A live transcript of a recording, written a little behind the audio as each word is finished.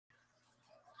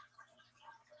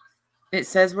It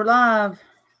says we're live.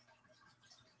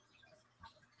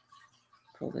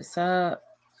 Pull this up.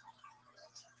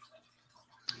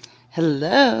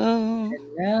 Hello.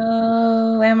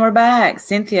 Hello. And we're back.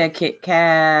 Cynthia, Kit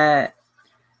Kat,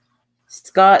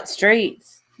 Scott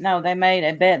Streets. No, they made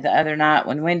a bet the other night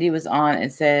when Wendy was on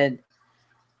and said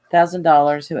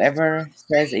 $1,000. Whoever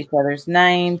says each other's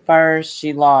name first,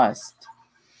 she lost.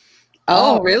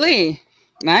 Oh, really?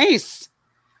 Nice.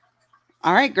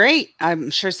 All right, great.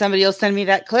 I'm sure somebody will send me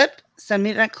that clip. Send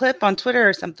me that clip on Twitter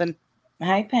or something.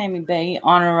 Hey, Pammy B.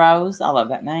 Honor Rose. I love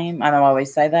that name. I don't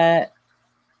always say that.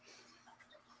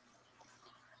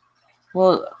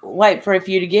 We'll wait for a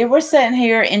few to get. We're sitting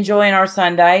here enjoying our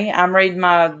Sunday. I'm reading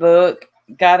my book.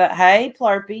 Hey,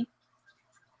 Plurpy.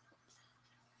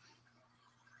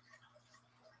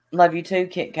 Love you too,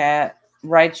 Kit Kat.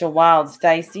 Rachel Wild,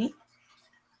 Stacy,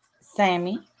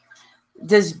 Sammy.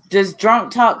 Does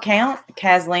Drunk Talk count?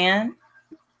 Kazlyn,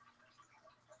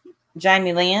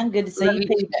 Jamie Lynn. Good to see you,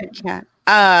 Kit Kat.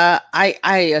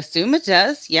 I assume it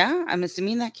does. Yeah, I'm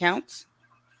assuming that counts.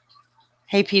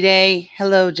 Hey, P-Day.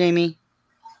 Hello, Jamie.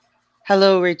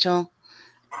 Hello, Rachel.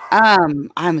 I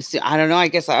don't know. I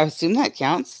guess I assume that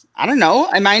counts. I don't know.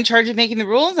 Am I in charge of making the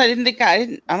rules? I don't know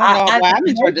why I'm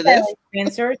in charge of this.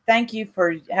 Spencer, thank you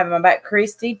for having my back.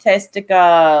 Christy,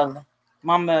 Testicle,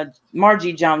 Mama,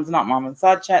 Margie Jones, not Mama.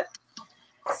 Side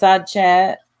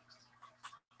chat.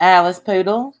 Alice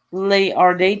Poodle, Lee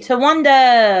RD,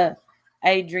 Tawanda,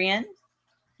 Adrian,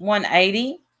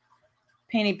 180,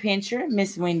 Penny Pincher,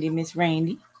 Miss Wendy, Miss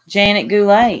Randy, Janet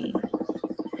Goulet.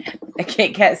 A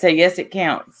Kit Kat said, yes, it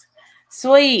counts.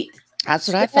 Sweet. That's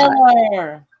what Stellar. I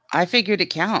thought. I figured it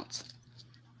counts.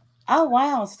 Oh,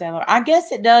 wow, Stellar. I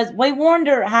guess it does. We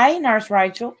wonder, hey, Nurse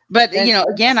Rachel. But,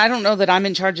 again, I don't know that I'm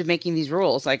in charge of making these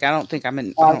rules. Like, I don't think I'm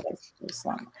in. Well, it's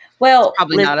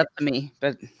probably not up to me.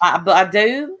 But I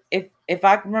do, if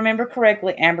I can remember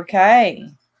correctly, Amber K.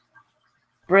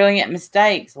 Brilliant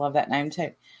Mistakes. Love that name,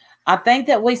 too. I think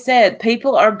that we said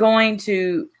people are going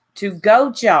to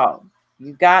goat y'all.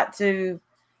 You got to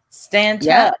stand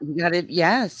up. You got to,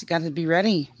 you got to be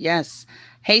ready. Yes.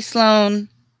 Hey, Sloan.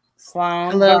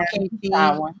 Hello, Katie.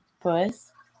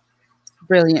 Puss.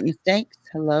 Brilliant Mistakes.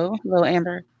 Hello,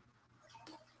 Amber.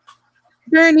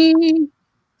 Bernie.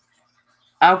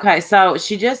 Okay, so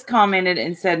she just commented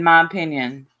and said, my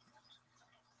opinion.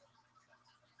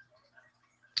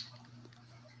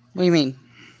 What do you mean?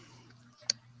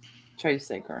 Truth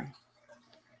seeker.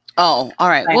 Oh, all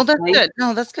right. Well, that's good.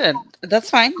 No, that's good. That's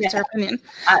fine. It's our opinion.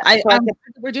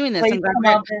 We're doing this.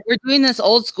 We're doing this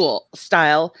old school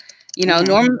style.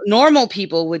 Normal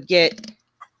people would get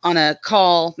on a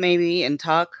call maybe and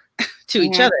talk to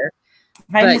each other.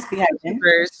 But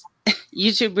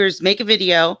YouTubers make a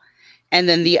video, and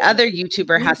then the other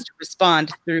YouTuber has to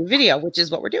respond through video, which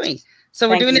is what we're doing. So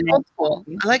we're doing it old school.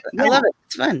 I love it.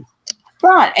 It's fun.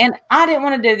 Right. And I didn't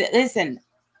want to do that. Listen,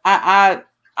 I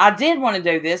did want to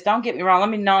do this. Don't get me wrong. Let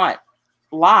me not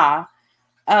lie.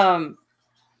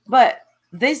 But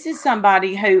this is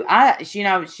somebody who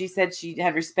she said she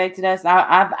had respected us.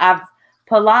 I've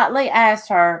politely asked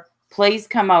her, please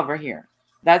come over here.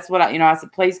 That's what I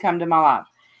said, please come to my life.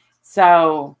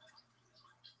 So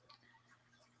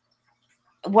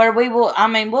where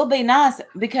we'll be nice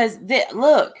because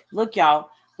look, y'all,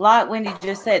 like Wendy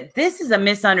just said, this is a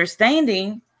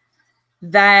misunderstanding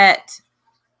that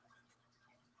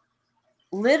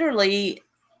literally,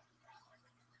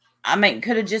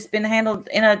 could have just been handled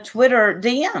in a Twitter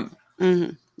DM.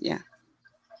 Mm-hmm. Yeah.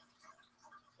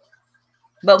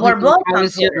 But we're blood. How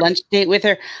was your lunch date with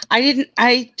her? I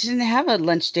didn't have a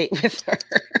lunch date with her.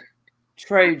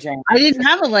 True, Jane. I didn't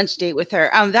have a lunch date with her.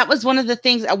 That was one of the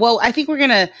things. Well, I think what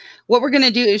we're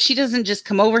gonna do if she doesn't just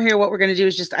come over here, what we're gonna do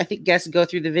is just, I think, go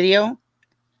through the video,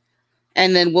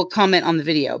 and then we'll comment on the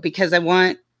video because I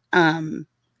want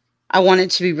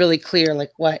it to be really clear,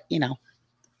 like what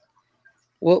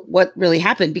really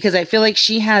happened, because I feel like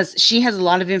she has a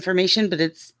lot of information, but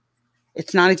it's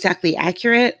not exactly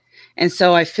accurate. And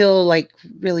so I feel like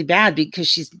really bad because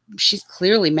she's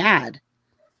clearly mad.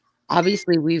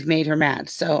 Obviously we've made her mad.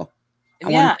 So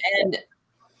and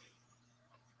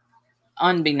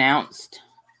unbeknownst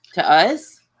to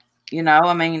us,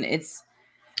 it's.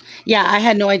 Yeah, I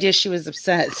had no idea she was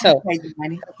upset. So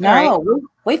no,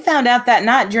 we found out that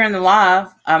night during the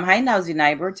live. Hey, nosy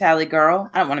neighbor, Tally girl.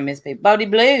 I don't want to miss people. Bodie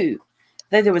Blue.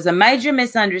 That there was a major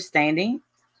misunderstanding.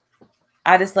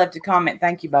 I just left a comment.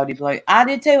 Thank you, Bodie Blue. I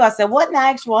did too. I said, what in the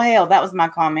actual hell? That was my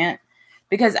comment.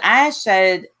 Because Ash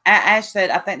said, I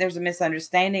think there's a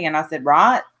misunderstanding. And I said,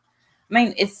 right.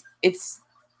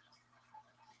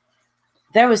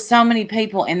 There was so many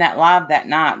people in that live that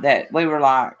night that we were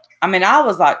like, I mean, I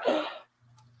was like,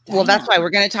 well, that's why we're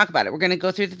going to talk about it. We're going to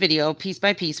go through the video piece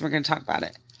by piece. We're going to talk about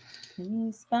it.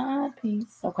 Piece by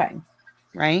piece. Okay.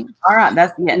 Right? All right.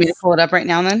 That's yes. Want me to pull it up right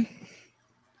now then?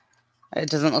 It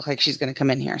doesn't look like she's going to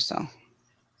come in here, so.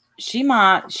 She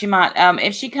might.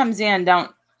 If she comes in,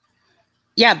 don't.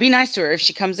 Yeah, be nice to her if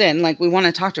she comes in. Like, we want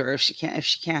to talk to her if she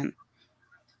can.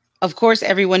 Of course,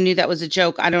 everyone knew that was a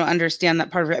joke. I don't understand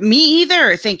that part of it. Me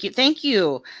either. Thank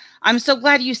you. I'm so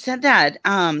glad you said that.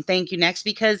 Thank you, Next,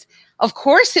 because of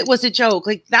course it was a joke.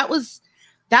 Like that was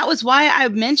why I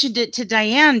mentioned it to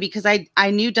Diane, because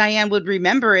I knew Diane would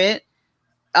remember it,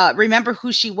 remember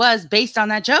who she was based on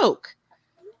that joke.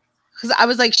 Because I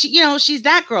was like, she's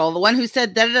that girl, the one who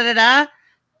said da da da da,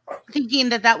 thinking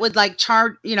that would like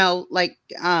charge,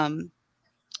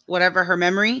 whatever her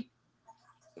memory.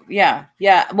 Yeah.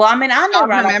 Well, I mean, I know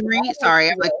her memory. Sorry,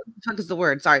 I'm like, what the fuck is the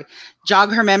word? Sorry,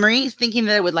 jog her memory. Thinking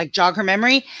that it would like jog her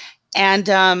memory,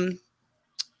 and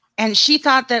she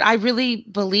thought that I really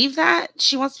believe that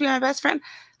she wants to be my best friend.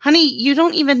 Honey, you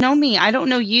don't even know me. I don't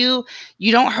know you.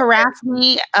 You don't harass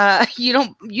me. You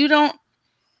don't.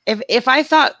 If I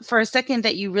thought for a second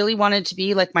that you really wanted to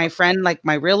be like my friend, like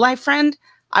my real life friend,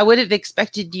 I would have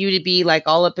expected you to be like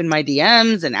all up in my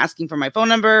DMs and asking for my phone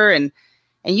number, and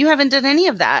you haven't done any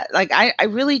of that. Like, I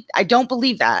don't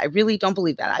believe that. I really don't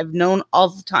believe that. I've known all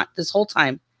the time, this whole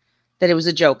time, that it was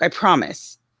a joke. I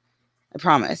promise.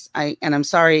 And I'm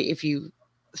sorry if you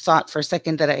thought for a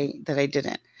second that I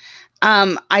didn't.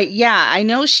 I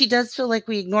know she does feel like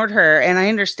we ignored her, and I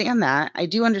understand that. I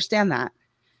do understand that.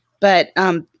 But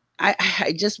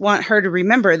I just want her to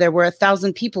remember there were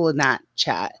 1,000 people in that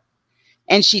chat,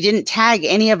 and she didn't tag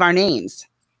any of our names.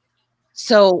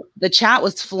 So the chat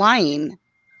was flying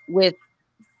with,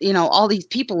 all these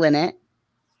people in it.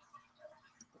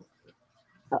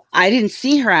 I didn't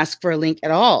see her ask for a link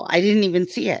at all. I didn't even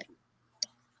see it.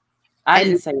 I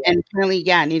didn't see it. And apparently,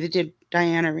 yeah, neither did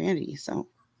Diana or Randy. So.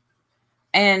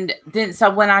 And then, so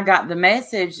when I got the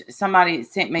message, somebody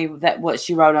sent me what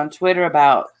she wrote on Twitter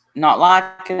about not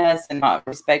liking us and not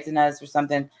respecting us or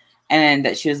something, and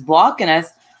that she was blocking us.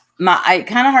 It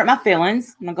kind of hurt my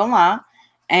feelings. I'm not gonna lie.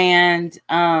 And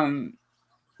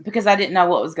because I didn't know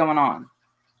what was going on.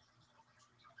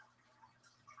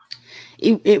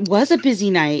 It was a busy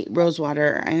night,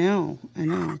 Rosewater. I know.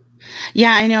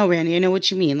 Yeah, I know, Randy. I know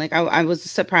what you mean. Like, I was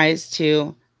surprised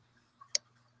to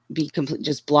be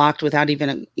just blocked without even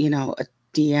a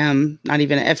DM, not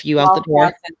even a FU out the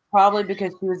door. Probably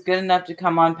because she was good enough to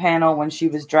come on panel when she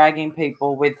was dragging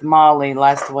people with Molly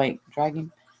last week.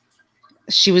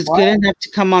 She was good enough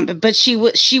to come on, but she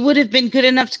would have been good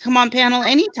enough to come on panel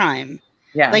anytime.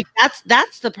 Yeah. Like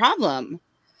that's the problem.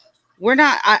 We're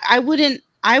not, I wouldn't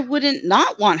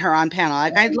not want her on panel.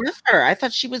 Like, I love her. I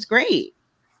thought she was great.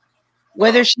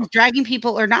 Whether she's dragging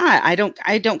people or not, I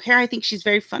don't care. I think she's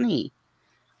very funny.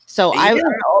 So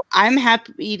I'm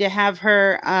happy to have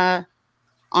her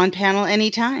on panel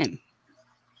anytime.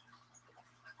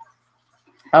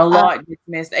 A lot gets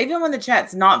missed. Even when the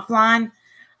chat's not flying,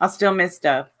 I'll still miss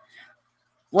stuff.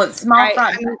 Well, small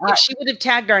right. If she would have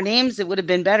tagged our names, it would have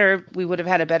been better. We would have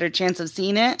had a better chance of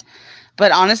seeing it.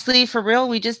 But honestly, for real,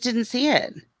 we just didn't see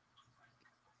it.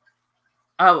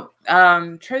 Oh,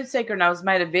 Truth Seeker Knows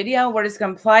made a video. We're just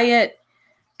going to play it.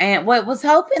 And what was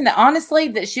hoping that, honestly,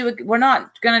 that we're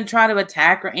not going to try to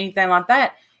attack or anything like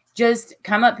that. Just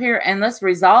come up here and let's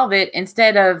resolve it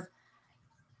instead of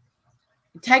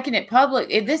taking it public.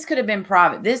 This could have been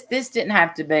private. This didn't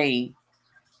have to be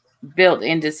built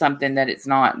into something that it's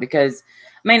not. Because,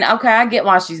 I mean, okay, I get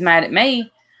why she's mad at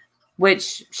me,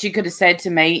 which she could have said to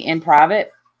me in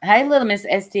private. Hey, little Miss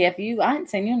STFU, I hadn't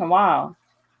seen you in a while.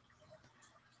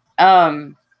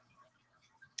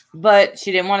 But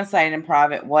she didn't want to say it in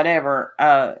private, whatever.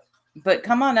 But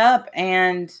come on up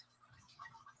and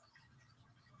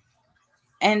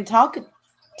talk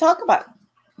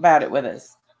about it with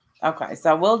us. Okay,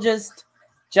 so we'll just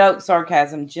joke,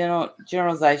 sarcasm,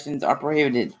 generalizations are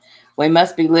prohibited. We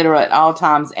must be literal at all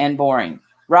times and boring.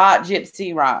 Right,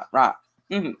 Gypsy? Right.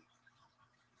 Mm-hmm.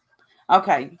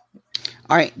 Okay.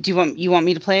 All right. You want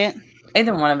me to play it?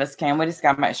 Either one of us can. We just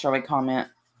got to make sure we comment.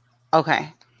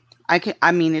 Okay.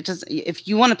 It does. If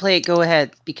you want to play it, go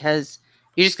ahead, because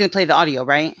you're just going to play the audio,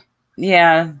 right?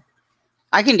 Yeah.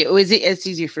 I can do it. It's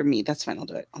easier for me. That's fine. I'll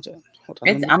do it. Hold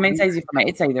on. It's easy for me.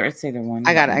 It's either one.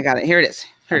 I got it. Here it is.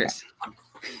 Dang.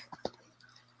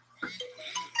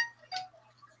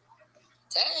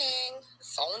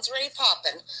 Phone's already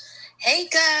popping. Hey,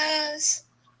 guys.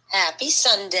 Happy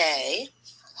Sunday.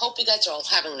 Hope you guys are all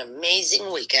having an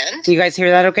amazing weekend. Do you guys hear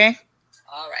that okay?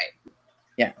 All right.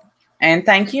 Yeah. And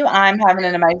thank you. I'm having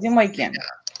an amazing weekend.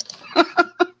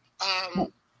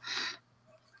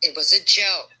 It was a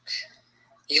joke.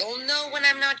 You'll know when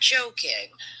I'm not joking.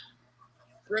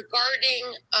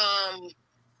 Regarding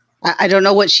I don't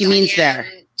know what she means there.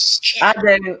 I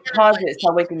do. Pause it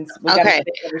so we can. Okay.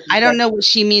 I don't know what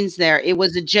she means there. It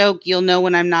was a joke. You'll know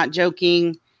when I'm not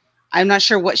joking. I'm not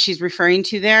sure what she's referring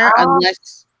to there.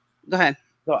 Unless, go ahead.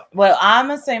 Well,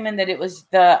 I'm assuming that it was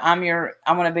the I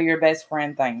want to be your best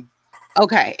friend thing.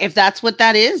 Okay. If that's what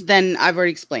that is, then I've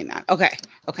already explained that. Okay.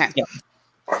 Okay. Yeah.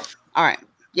 All right.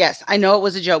 Yes, I know it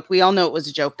was a joke. We all know it was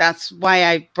a joke. That's why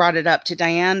I brought it up to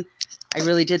Diane. I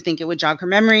really did think it would jog her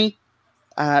memory.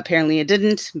 Apparently it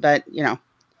didn't, but you know,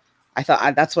 I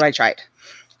thought that's what I tried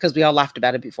because we all laughed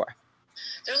about it before.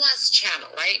 Their last channel,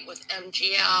 right? With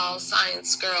MGL,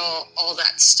 Science Girl, all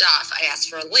that stuff. I asked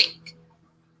for a link.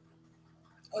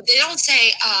 Oh, they don't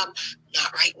say,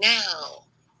 not right now.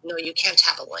 No, you can't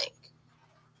have a link.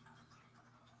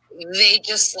 They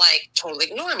just like totally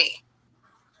ignore me.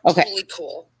 Okay. Totally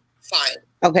cool. Fine.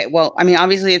 Okay. Well, I mean,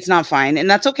 obviously it's not fine, and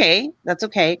that's okay. That's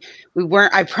okay.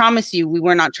 I promise you, we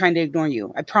were not trying to ignore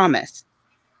you. I promise.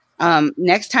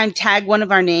 Next time, tag one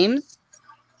of our names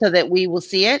so that we will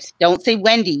see it. Don't say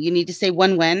Wendy. You need to say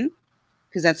Wen,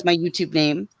 because that's my YouTube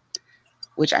name,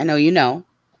 which I know you know.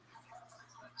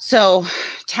 So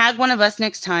tag one of us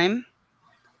next time,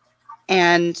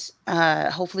 and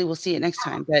hopefully we'll see it next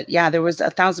time. But yeah, there was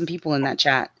 1,000 people in that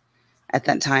chat at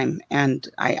that time, and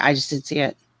I just didn't see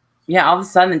it. Yeah, all of a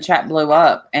sudden the chat blew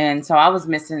up, and so I was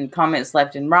missing comments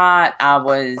left and right. I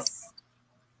was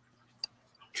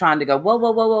trying to go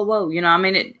whoa. You know, I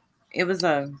mean it was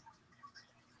a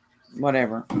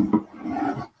whatever.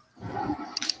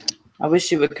 I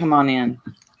wish you would come on in.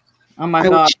 Oh my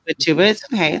God. Wish you would too, but it's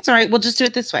okay. It's all right. We'll just do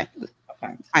it this way.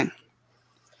 Okay. Fine.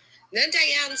 Then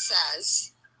Diane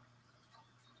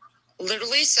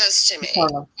literally says to me,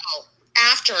 Oh.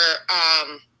 after,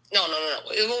 no.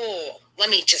 Ooh, let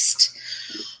me just,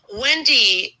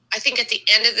 Wendy, I think at the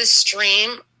end of the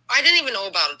stream, I didn't even know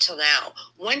about it till now.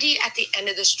 Wendy at the end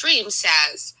of the stream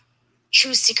says,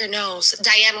 True Seeker knows.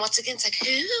 Diane, once again, it's like,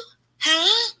 who?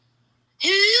 Huh?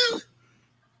 Who?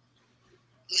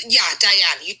 Yeah,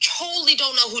 Diane, you totally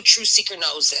don't know who True Seeker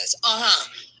knows is.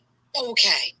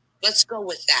 Okay, let's go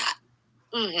with that.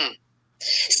 Mm-hmm.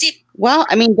 See, well,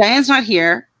 I mean, Diane's not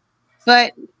here,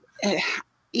 but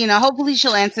you know, hopefully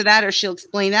she'll answer that or she'll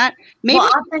explain that. Maybe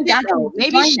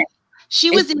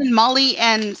she was in Molly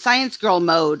and Science Girl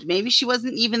mode. Maybe she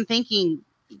wasn't even thinking,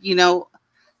 you know,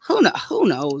 who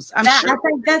knows? I'm sure. I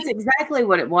think that's exactly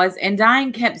what it was. And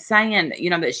Diane kept saying, you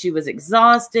know, that she was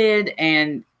exhausted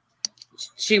and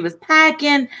she was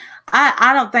packing.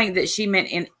 I don't think that she meant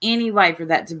in any way for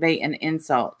that to be an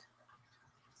insult.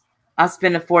 I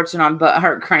spend a fortune on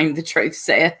butthurt cream, the truth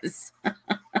says.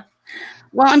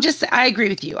 Well, I agree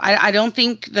with you. I don't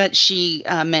think that she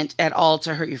meant at all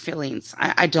to hurt your feelings.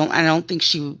 I don't think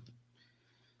she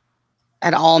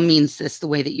at all means this the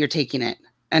way that you're taking it.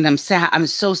 And I'm sad. I'm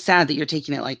so sad that you're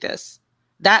taking it like this.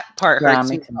 That part hurts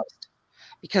me the most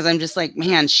because I'm just like,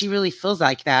 man, she really feels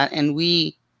like that. And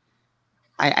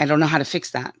I don't know how to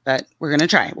fix that, but we're going to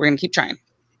try. We're going to keep trying.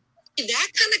 That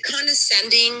kind of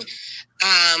condescending,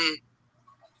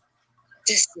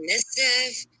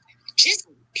 dismissive, just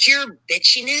pure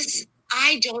bitchiness,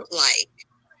 I don't like.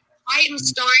 I am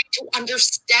starting to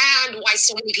understand why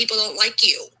so many people don't like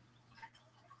you.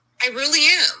 I really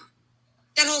am.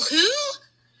 That whole who?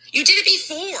 You did it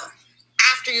before.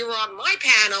 After you were on my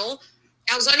panel,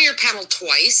 I was on your panel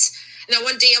twice. And then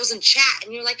one day I was in chat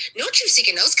and you're like, no, True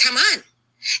Seeker knows. Come on.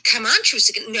 Come on, True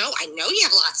Seeker. No, I know you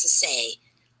have lots to say.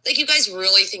 Like, you guys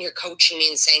really think you're coaching me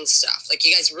and saying stuff. Like,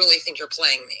 you guys really think you're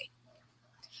playing me.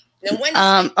 Now,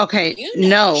 when okay. You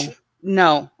know,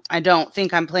 no, I don't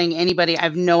think I'm playing anybody. I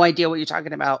have no idea what you're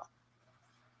talking about.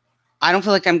 I don't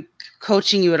feel like I'm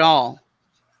coaching you at all.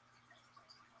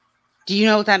 Do you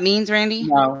know what that means, Randy?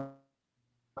 No.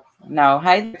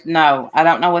 Hey, no, I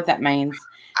don't know what that means.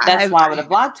 That's why I would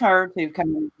have liked her to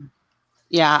come in.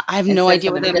 Yeah, I have no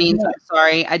idea what that means. I'm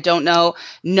sorry. I don't know.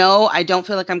 No, I don't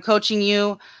feel like I'm coaching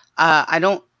you. I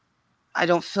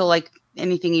don't feel like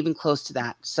anything even close to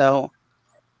that. So,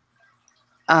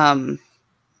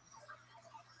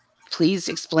 please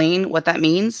explain what that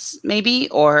means, maybe,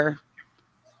 or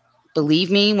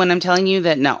believe me when I'm telling you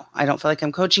that no, I don't feel like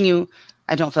I'm coaching you.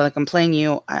 I don't feel like I'm playing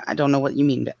you. I don't know what you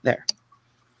mean there.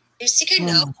 True Seeker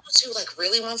knows who like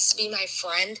really wants to be my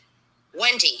friend?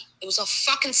 Wendy. It was a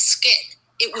fucking skit.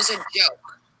 It was a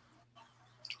joke.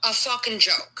 A fucking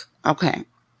joke. Okay.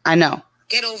 I know.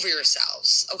 Get over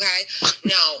yourselves, okay?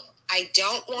 No, I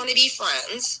don't want to be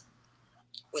friends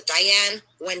with Diane,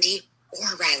 Wendy,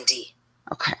 or Randy.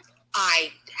 Okay.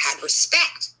 I had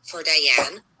respect for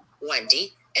Diane,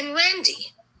 Wendy, And Randy.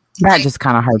 That just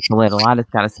kind of hurts a little. I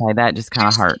just got to say, that just kind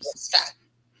of hurts.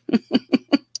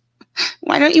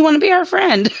 Why don't you want to be our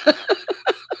friend?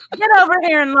 Get over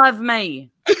here and love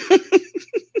me.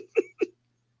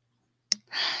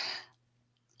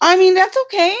 I mean, that's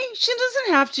okay. She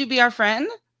doesn't have to be our friend.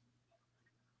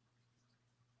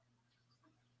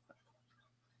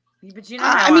 But you know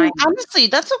how I mean, honestly,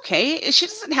 that's okay. She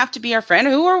doesn't have to be our friend.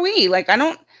 Who are we? Like, I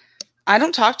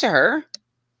don't talk to her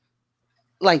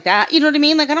like that. You know what I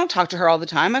mean? Like, I don't talk to her all the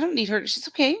time. I don't need her. She's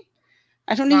okay.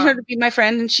 I don't need her to be my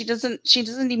friend, and she doesn't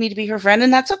need me to be her friend,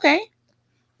 and that's okay.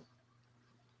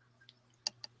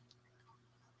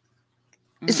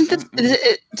 Isn't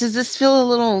this? Does this feel a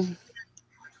little?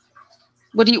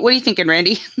 What are you thinking,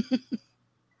 Randy?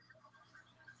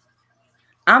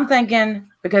 I'm thinking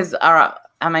because I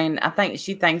think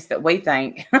she thinks that we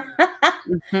think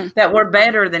that we're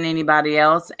better than anybody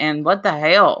else, and what the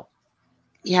hell?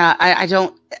 Yeah, I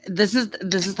don't. This is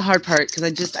the hard part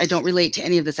because I don't relate to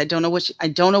any of this. I don't know I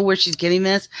don't know where she's getting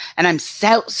this, and I'm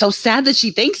so sad that she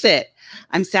thinks it.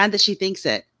 I'm sad that she thinks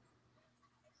it.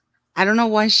 I don't know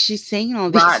why she's saying all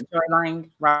this. Right, Joyline,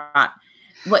 right.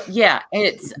 But yeah,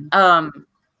 it's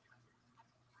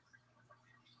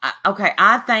okay.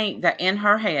 I think that in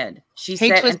her head, she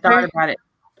sat and thought about it.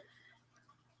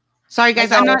 Sorry,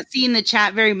 guys, I'm not seeing the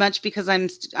chat very much because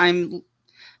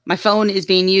my phone is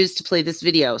being used to play this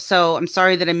video. So I'm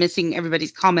sorry that I'm missing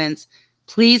everybody's comments.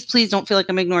 Please don't feel like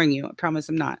I'm ignoring you. I promise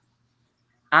I'm not.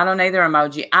 I don't either,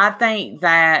 emoji. I think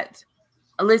that.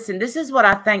 Listen, this is what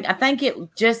I think. I think it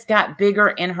just got bigger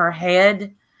in her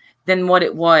head than what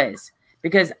it was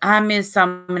because I missed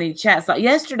so many chats. Like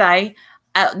yesterday,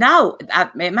 it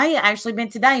may have actually been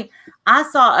today. I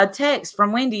saw a text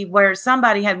from Wendy where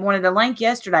somebody had wanted a link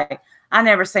yesterday. I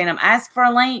never seen them ask for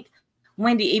a link.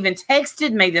 Wendy even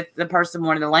texted me that the person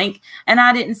wanted a link, and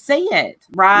I didn't see it.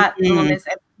 Right? Mm-hmm.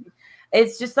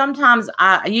 It's just sometimes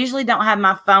I usually don't have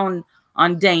my phone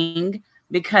on ding,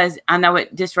 because I know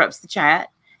it disrupts the chat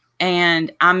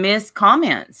and I miss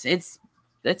comments.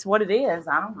 That's what it is.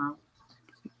 I don't know.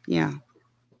 Yeah.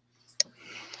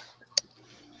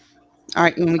 All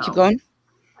right. You want me to keep going?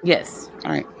 Yes.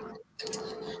 All right.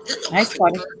 Nice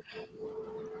buddy.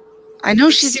 I know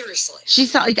seriously.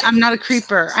 She's not, like, I'm not a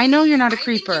creeper. I know you're not a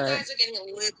creeper. You guys are getting a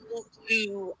little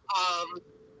too, I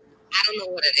don't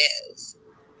know what it is.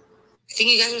 I think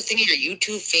you guys are thinking you're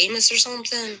YouTube famous or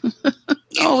something.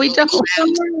 Oh, we don't.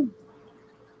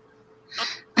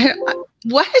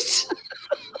 What?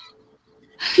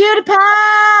 PewDiePie!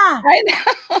 I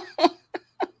know.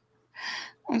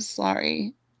 I'm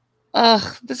sorry.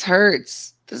 Ugh, this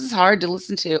hurts. This is hard to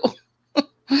listen to. All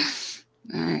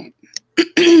right.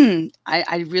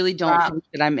 I really don't think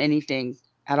that I'm anything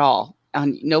at all.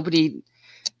 Nobody.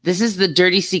 This is the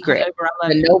dirty secret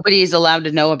that nobody is allowed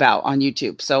to know about on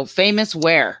YouTube. So famous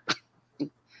where?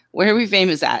 Where are we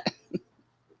famous at?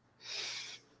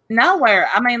 Nowhere.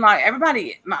 I mean, like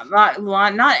everybody, not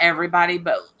everybody,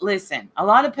 but listen, a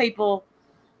lot of people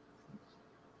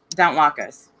don't like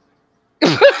us.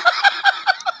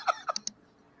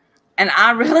 And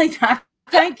I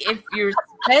think if you're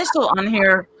special on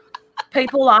here,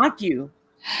 people like you.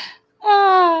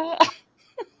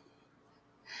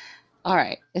 All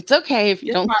right. It's okay if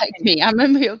you don't like me. I'm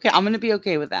going to be okay. I'm going to be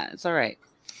okay with that. It's all right.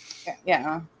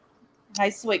 Yeah.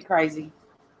 Hey, sweet crazy.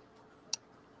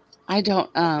 I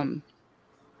don't know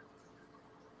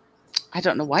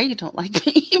why you don't like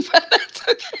me, but that's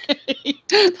okay.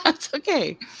 That's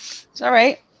okay. It's all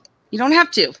right. You don't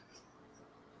have to. You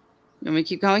want me to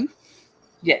keep going?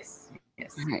 Yes.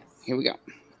 Yes. All right. Here we go.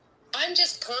 I'm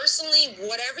just personally,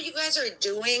 whatever you guys are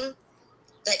doing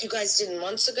that you guys did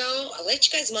months ago, I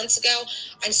liked you guys months ago,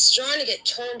 I'm starting to get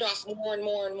turned off more and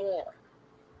more and more.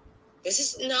 This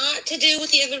is not to do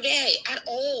with the other day at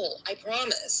all, I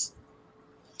promise.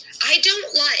 I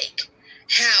don't like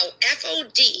how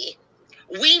FOD,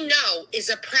 we know, is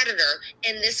a predator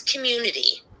in this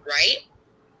community, right?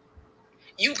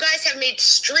 You guys have made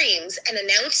streams and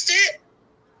announced it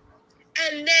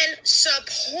and then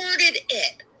supported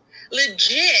it.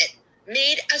 Legit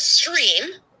made a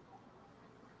stream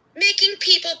making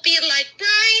people be like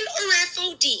Brian or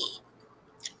FOD.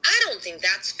 I don't think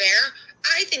that's fair.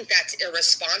 I think that's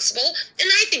irresponsible, and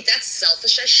I think that's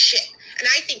selfish as shit. And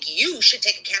I think you should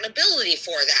take accountability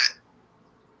for that.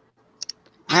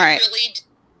 All right.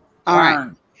 All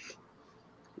right.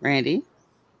 Randy?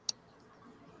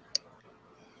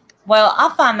 Well,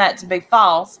 I find that to be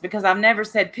false because I've never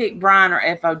said pick Brian or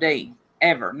FOD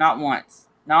ever. Not once.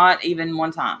 Not even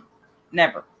one time.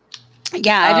 Never.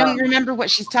 Yeah, I don't remember what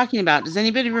she's talking about. Does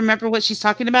anybody remember what she's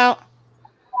talking about?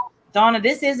 Donna,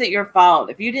 this isn't your fault.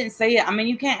 If you didn't see it, I mean,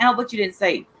 you can't help what you didn't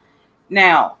see.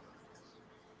 Now,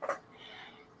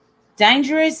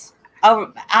 dangerous.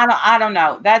 Oh, I don't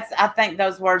know. I think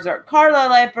those words are Carla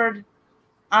Leopard.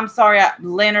 I'm sorry,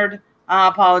 Leonard. I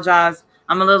apologize.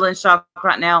 I'm a little in shock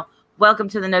right now. Welcome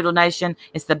to the Noodle Nation.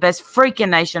 It's the best freaking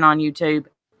nation on YouTube.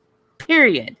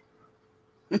 Period.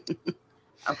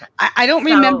 Okay. I don't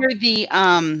remember the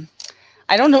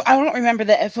I don't remember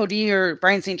the FOD or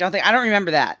Brian St. John thing. I don't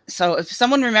remember that. So if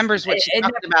someone remembers what she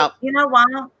talked about, you know why?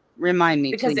 Remind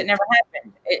me, because please. it never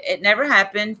happened. It never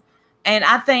happened. And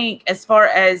I think as far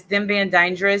as them being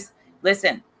dangerous,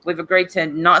 listen, we've agreed to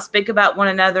not speak about one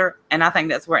another, and I think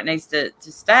that's where it needs to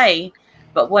stay.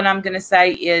 But what I'm going to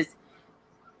say is,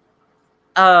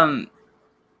 I'm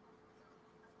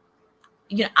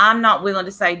not willing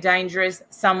to say dangerous.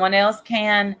 Someone else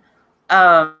can.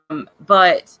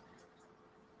 But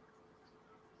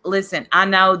listen, I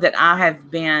know that I have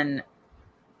been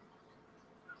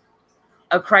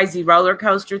a crazy roller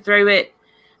coaster through it.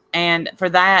 And for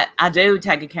that, I do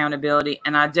take accountability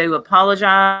and I do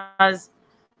apologize.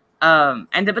 But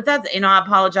that's, I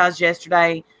apologized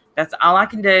yesterday. That's all I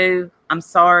can do. I'm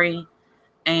sorry.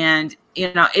 And,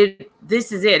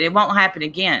 this is it. It won't happen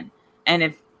again. And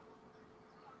if,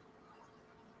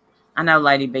 I know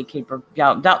Lady Beekeeper,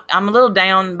 y'all I'm a little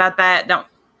down about that.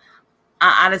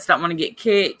 I just don't want to get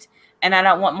kicked, and I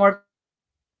don't want more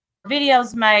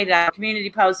videos made, community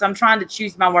posts. I'm trying to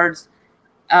choose my words,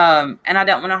 and I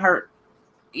don't want to hurt,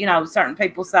 certain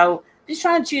people. So just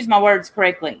trying to choose my words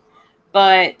correctly,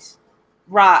 but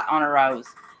right on a rose.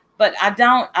 But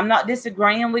I'm not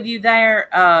disagreeing with you there.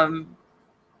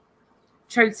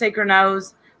 Truth Seeker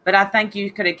knows, but I think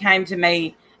you could have came to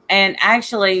me and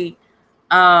actually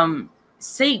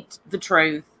seeked the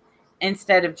truth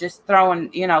instead of just throwing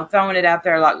it out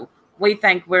there like we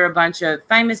think we're a bunch of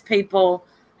famous people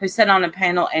who sit on a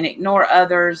panel and ignore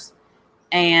others.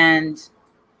 And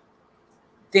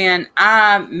then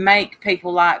I make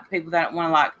people like people that I don't want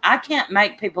to like. I can't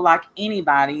make people like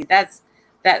anybody. That's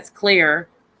clear.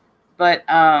 But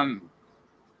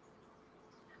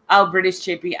British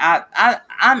Chippy,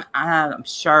 I'm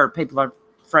sure people are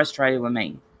frustrated with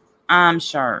me. I'm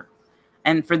sure.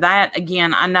 And for that,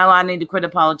 again, I know I need to quit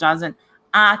apologizing.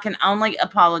 I can only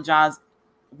apologize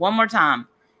one more time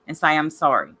and say I'm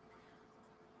sorry.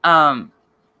 I'm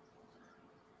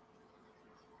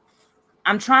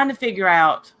trying to figure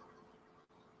out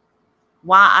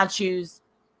why I choose,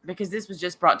 because this was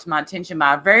just brought to my attention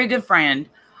by a very good friend,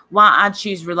 why I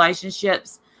choose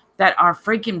relationships that are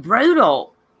freaking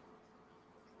brutal.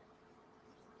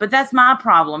 But that's my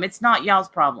problem. It's not y'all's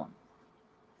problem.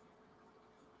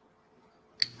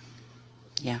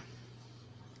 Yeah.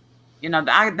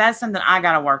 That's something I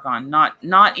got to work on, not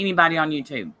anybody on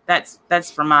YouTube. That's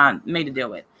for me to deal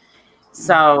with.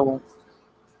 So,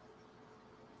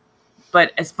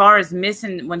 but as far as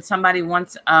missing when somebody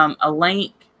wants a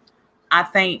link, I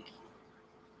think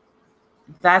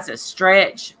that's a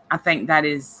stretch. I think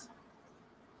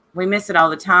we miss it all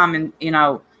the time. And,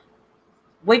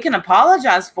 we can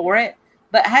apologize for it,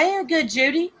 but hey, good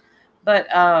Judy. But,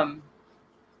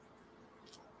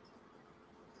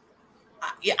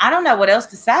 I don't know what else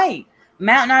to say.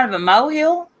 Mountain out of a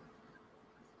molehill.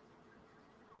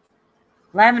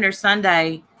 Lavender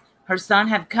Sunday, her son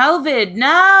have COVID.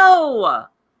 No.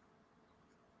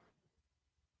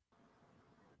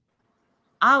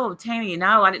 Oh, Tammy,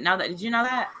 no, I didn't know that. Did you know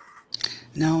that?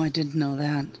 No, I didn't know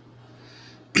that.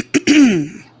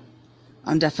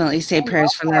 I'm definitely say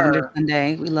prayers for Lavender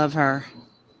Sunday. We love her.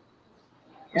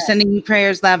 We're sending you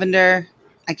prayers, Lavender.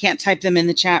 I can't type them in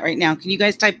the chat right now. Can you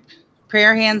guys type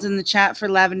prayer hands in the chat for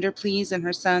Lavender, please, and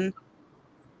her son?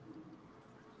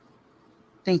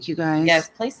 Thank you, guys. Yes,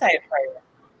 please say a prayer.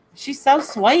 She's so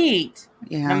sweet.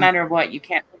 Yeah. No matter what, you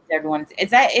can't please everyone.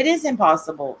 It is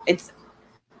impossible. It's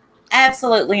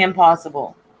absolutely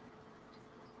impossible.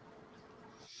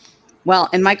 Well,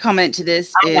 and my comment to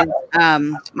this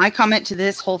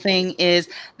is, whole thing is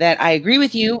that I agree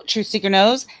with you, Truth Seeker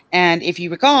knows. And if you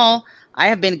recall, I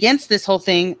have been against this whole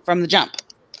thing from the jump.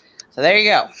 So there you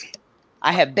go.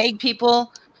 I have begged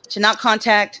people to not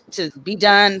contact, to be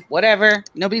done, whatever.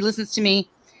 Nobody listens to me.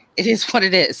 It is what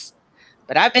it is.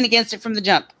 But I've been against it from the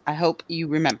jump. I hope you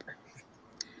remember.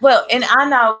 Well, and I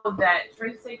know that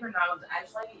Truth Seeker knows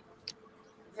actually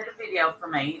did a video for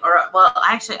me,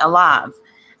 actually a live.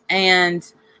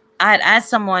 And I had asked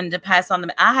someone to pass on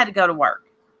I had to go to work.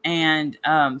 And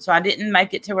so I didn't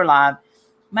make it to her live.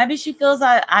 Maybe she feels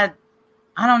I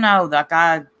don't know, like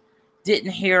I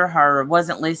didn't hear her or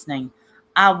wasn't listening.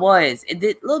 I was.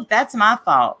 Look, that's my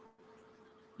fault.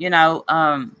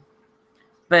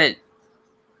 But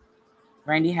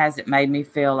Randy hasn't made me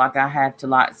feel like I have to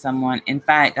like someone. In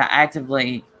fact, I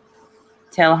actively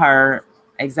tell her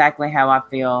exactly how I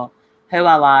feel, who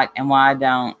I like, and why I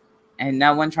don't. And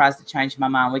no one tries to change my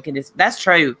mind. We can just, that's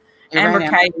true. You're Amber right,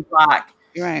 Kay is like,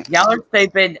 You're right. y'all are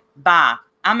stupid. Bye.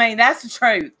 I mean, that's the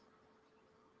truth.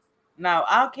 No,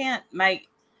 I can't make,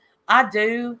 I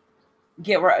do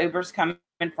get where Uber's coming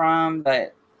from,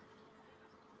 but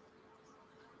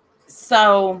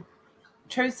so,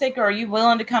 Truth Seeker, are you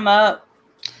willing to come up?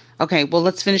 Okay, well,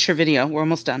 let's finish your video. We're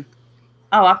almost done.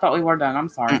 Oh, I thought we were done. I'm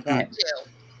sorry. Go ahead.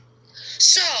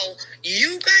 So,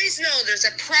 you guys know there's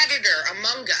a predator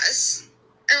among us.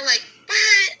 And I'm like,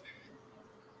 but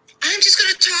I'm just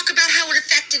going to talk about how it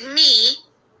affected me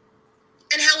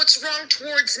and how it's wrong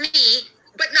towards me,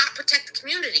 but not protect the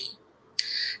community.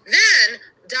 Then,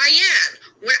 Diane,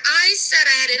 when I said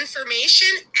I had information,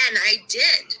 and I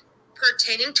did,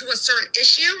 pertaining to a certain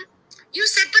issue, you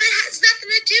said, but it has nothing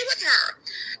to do with her.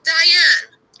 Diane,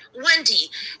 Wendy,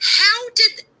 how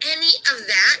did any of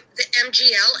that, the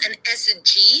MGL and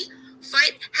S&G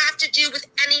fight, have to do with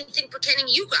anything pertaining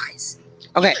to you guys?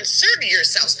 Okay. You inserted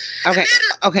yourselves. Okay.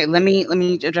 Okay. Let me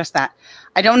address that.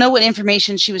 I don't know what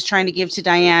information she was trying to give to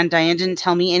Diane. Diane didn't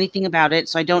tell me anything about it,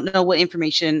 so I don't know what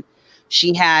information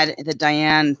she had that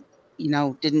Diane,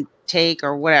 didn't take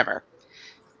or whatever.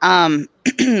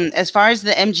 As far as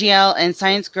the MGL and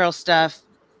Science Girl stuff,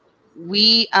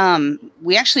 we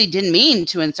actually didn't mean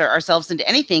to insert ourselves into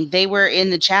anything. They were in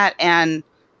the chat and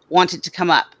wanted to come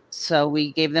up, so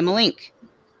we gave them a link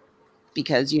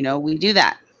because we do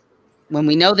that. When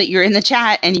we know that you're in the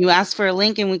chat and you ask for a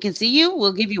link and we can see you,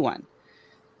 we'll give you one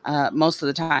most of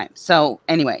the time. So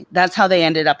anyway, that's how they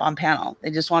ended up on panel. They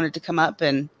just wanted to come up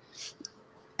and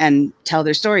tell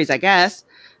their stories, I guess,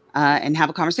 and have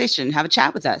a conversation, have a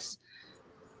chat with us.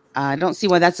 I don't see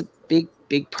why that's a big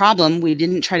problem. We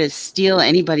didn't try to steal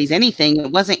anybody's anything.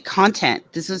 It wasn't content.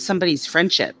 This was somebody's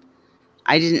friendship.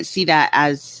 I didn't see that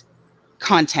as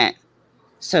content.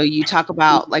 So you talk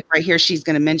about, like right here, she's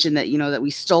going to mention that, that we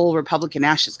stole Republican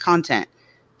Ash's content.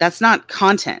 That's not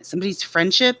content. Somebody's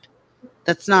friendship,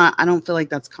 that's not, I don't feel like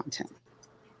that's content.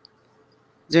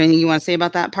 Is there anything you want to say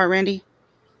about that part, Randy?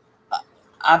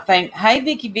 I think, hey,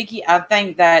 Vicky, I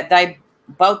think that they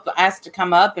both asked to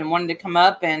come up and wanted to come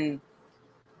up, and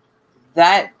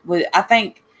that was, I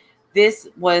think this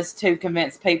was to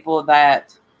convince people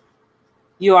that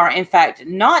you are, in fact,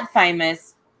 not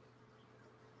famous,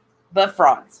 but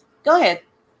frauds. Go ahead.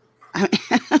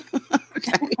 Okay.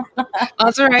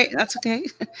 That's all right. That's okay.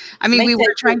 I mean, we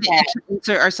were trying to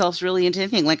insert ourselves really into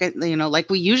anything, like like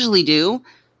we usually do.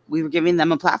 We were giving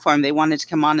them a platform. They wanted to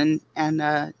come on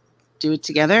and do it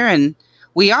together, and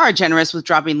we are generous with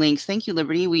dropping links. Thank you,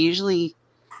 Liberty. We usually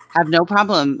have no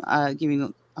problem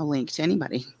giving a link to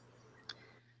anybody,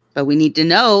 but we need to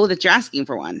know that you're asking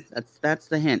for one. That's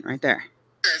the hint right there.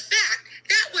 In fact,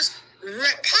 that was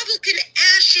Republican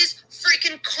Ash's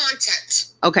freaking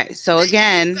content. Okay, so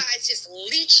again, you guys just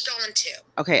leached onto.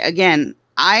 Okay, again,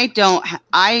 I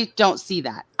don't see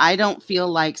that. I don't feel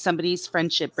like somebody's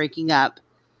friendship breaking up,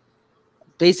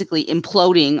 basically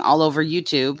imploding all over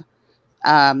YouTube,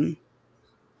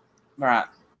 right,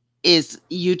 is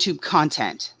YouTube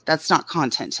content. That's not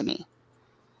content to me.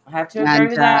 I have to agree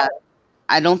with that.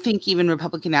 I don't think even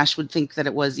Republican Ash would think that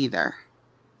it was either.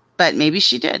 But maybe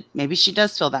she did. Maybe she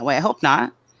does feel that way. I hope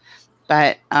not.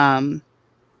 But I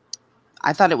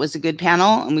thought it was a good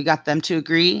panel, and we got them to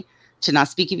agree to not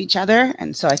speak of each other.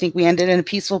 And so I think we ended in a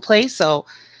peaceful place. So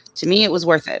to me, it was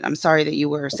worth it. I'm sorry that you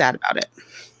were sad about it.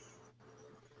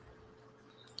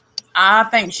 I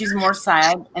think she's more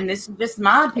sad, and this is just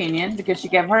my opinion because she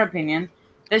gave her opinion,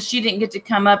 that she didn't get to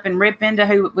come up and rip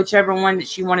into whichever one that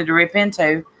she wanted to rip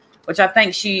into, which I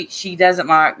think she doesn't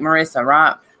like Marissa,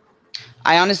 right?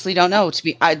 I honestly don't know.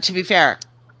 To be fair,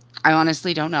 I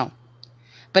honestly don't know.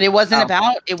 But it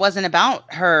wasn't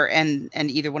about her and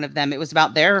either one of them. It was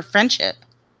about their friendship.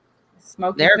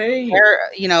 Their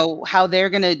how they're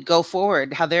going to go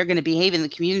forward, how they're going to behave in the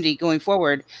community going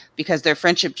forward, because their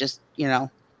friendship just,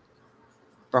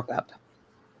 broke up.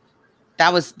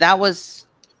 That was.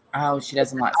 Oh, she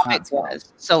doesn't like science.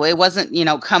 So it wasn't,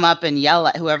 come up and yell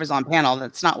at whoever's on panel.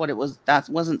 That's not what it was. That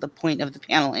wasn't the point of the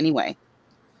panel anyway.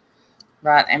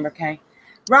 Right, Amber Kay.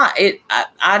 Right.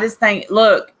 I just think,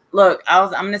 look, I'm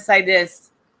going to say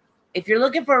this. If you're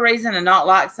looking for a reason to not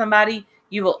like somebody,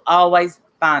 you will always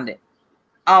find it.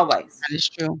 Always. That is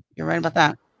true. You're right about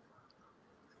that.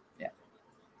 Yeah.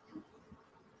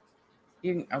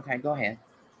 Okay, go ahead.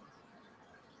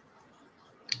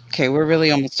 Okay, we're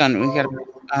really almost done. We got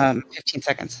 15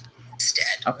 seconds.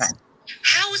 Okay.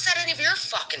 How is that any of your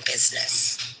fucking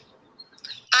business?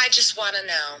 I just want to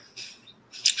know.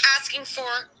 asking for?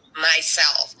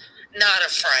 Myself, not a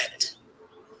friend.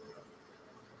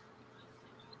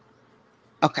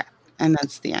 Okay. And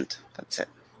that's the end. That's it.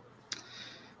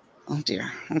 Oh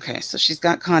dear. Okay. So she's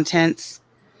got contents.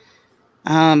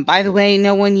 By the way,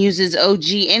 no one uses OG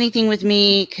anything with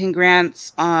me.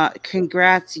 Congrats.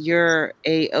 Congrats. You're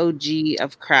a OG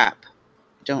of crap.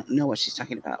 Don't know what she's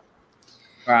talking about.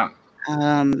 Right.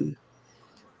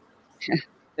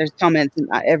 There's comments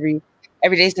every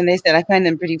day. Sunday said I find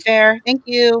them pretty fair. Thank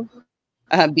you.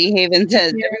 B Haven says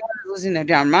everyone is losing their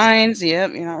damn minds.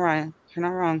 Yep, you're not right. You're not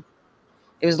wrong.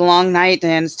 It was a long night.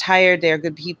 Diane's tired. They're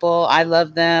good people. I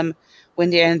love them.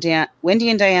 Wendy and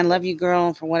Diane, love you,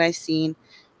 girl. From what I've seen,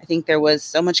 I think there was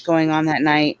so much going on that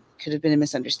night. Could have been a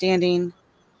misunderstanding.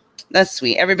 That's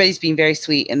sweet. Everybody's being very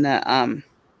sweet in the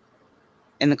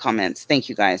comments. Thank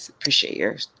you guys. Appreciate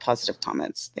your positive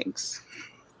comments. Thanks.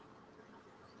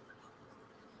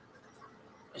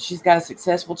 She's got a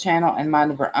successful channel and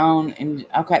mind of her own. And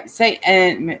okay,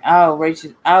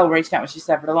 reached out when she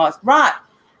suffered a loss. Right.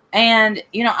 And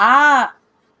you know, I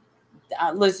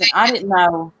listen, I didn't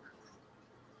know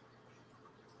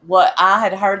what I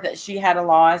had heard that she had a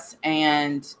loss,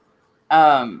 and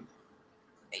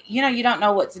you know, you don't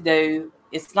know what to do.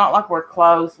 It's not like we're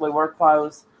close. We were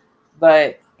close,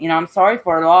 but you know, I'm sorry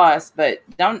for her loss, but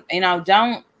don't.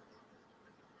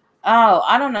 Oh,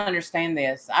 I don't understand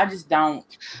this. I just don't.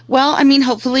 Well, I mean,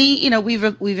 hopefully, you know, we've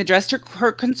addressed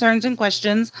her concerns and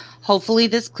questions. Hopefully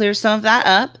this clears some of that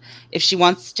up. If she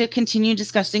wants to continue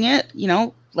discussing it, you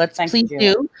know, please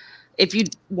do. If you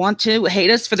want to hate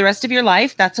us for the rest of your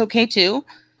life, that's okay too.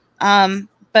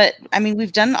 But I mean,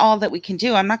 we've done all that we can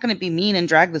do. I'm not going to be mean and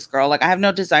drag this girl. Like, I have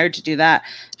no desire to do that.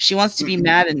 If she wants to be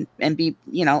mad and be,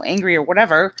 you know, angry or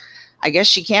whatever, I guess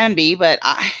she can be, but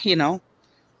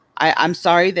I'm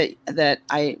sorry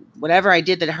that whatever I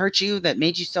did that hurt you, that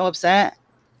made you so upset,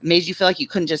 made you feel like you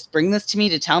couldn't just bring this to me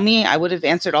to tell me. I would have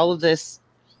answered all of this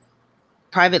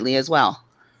privately as well.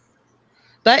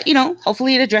 But, you know,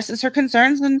 hopefully it addresses her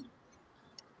concerns and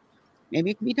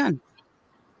maybe it can be done.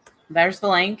 There's the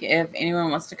link if anyone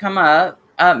wants to come up.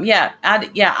 I'm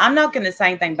not going to say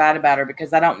anything bad about her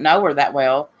because I don't know her that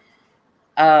well.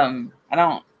 I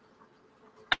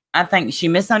think she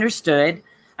misunderstood.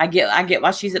 I get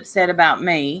why she's upset about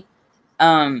me.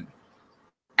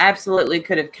 Absolutely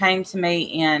could have came to me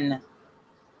in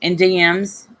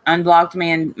DMs, unblocked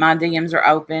me, and my DMs are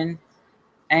open.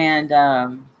 And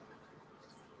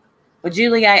with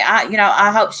Julie,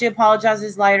 I hope she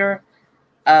apologizes later.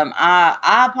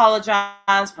 I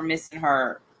apologize for missing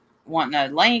her wanting a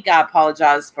link. I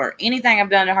apologize for anything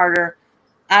I've done to hurt her.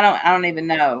 I don't even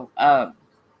know.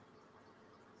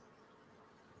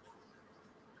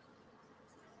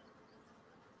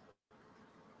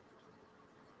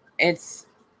 It's,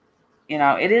 you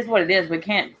know, it is what it is. We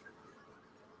can't,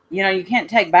 you know, you can't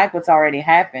take back what's already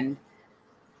happened.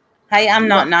 Hey, I'm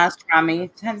not nice, Tommy.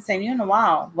 Haven't seen you in a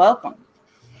while. Welcome.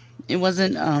 It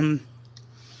wasn't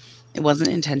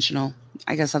intentional.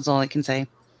 I guess that's all I can say.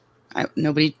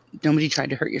 Nobody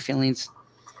tried to hurt your feelings.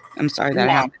 I'm sorry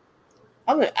that happened.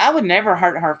 I would never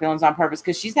hurt her feelings on purpose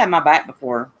because she's had my back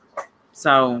before.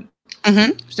 So.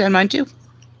 She had mine too.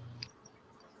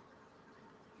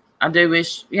 I do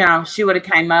wish, you know, she would have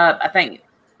came up. I think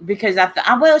because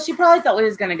she probably thought we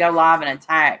was going to go live and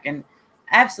attack, and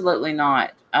absolutely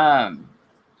not.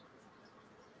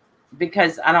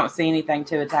 Because I don't see anything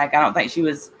to attack. I don't think she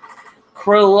was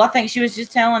cruel. I think she was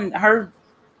just telling her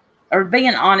or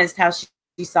being honest how she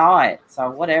saw it. So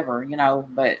whatever, you know,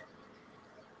 but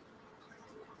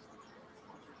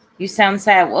you sound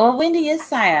sad. Well, Wendy is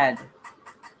sad.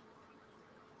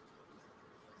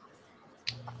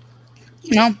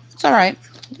 No, it's all right.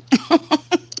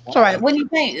 It's all right. When you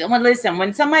think, listen,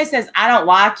 when somebody says, I don't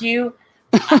like you,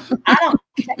 I don't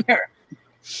care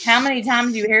how many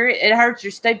times you hear it. It hurts your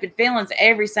stupid feelings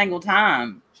every single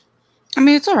time. I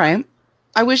mean, it's all right.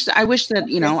 I wish that,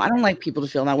 you know, I don't like people to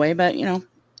feel that way, but, you know,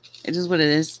 it is what it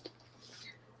is.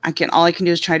 All I can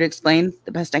do is try to explain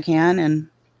the best I can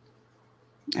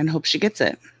and hope she gets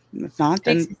it. If not,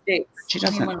 then she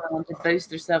doesn't. Anyone want to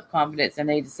boost their self-confidence and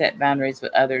need to set boundaries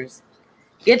with others.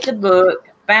 Get the book,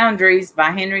 Boundaries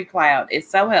by Henry Cloud. It's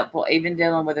so helpful, even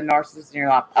dealing with a narcissist in your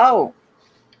life. Oh,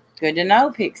 good to know,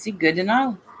 Pixie. Good to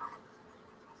know.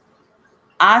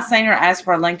 I seen her ask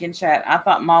for a link in chat. I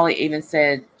thought Molly even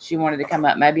said she wanted to come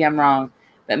up. Maybe I'm wrong,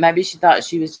 but maybe she thought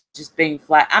she was just being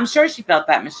flat. I'm sure she felt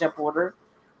that, Michelle Porter.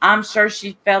 I'm sure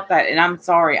she felt that, and I'm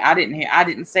sorry. I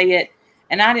didn't say it,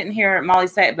 and I didn't hear Molly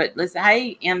say it. But listen,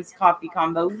 hey, M's Coffee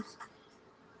Combos.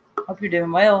 Hope you're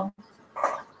doing well.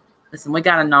 Listen, we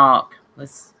got a knock.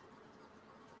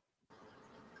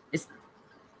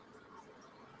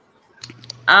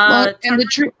 And Turn the on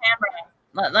truth. your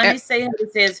camera. Let me see who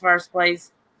this is first,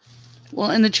 please.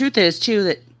 Well, and the truth is too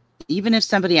that even if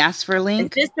somebody asks for a Is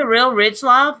link, this the real Rich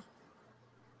Love?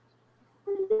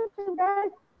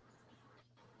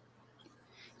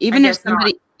 even if guess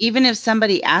not.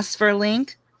 somebody asks for a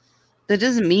link, that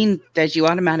doesn't mean that you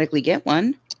automatically get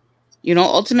one. You know,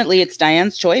 ultimately it's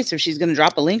Diane's choice if she's going to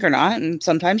drop a link or not, and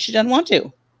sometimes she doesn't want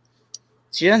to.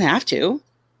 She doesn't have to.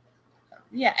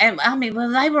 Yeah, and I mean, well,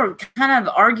 they were kind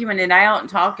of arguing it out and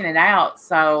talking it out.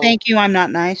 So Thank you. I'm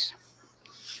not nice.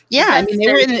 Yeah, I mean,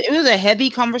 it was a heavy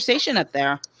conversation up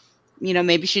there. You know,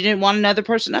 maybe she didn't want another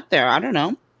person up there. I don't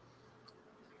know.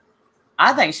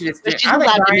 I think she just. But she's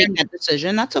allowed to make that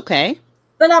decision. That's okay.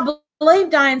 But I believe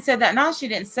Diane said that night she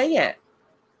didn't see it.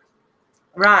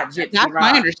 Right, Gypsy. That's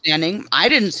my understanding. I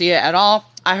didn't see it at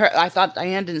all. I thought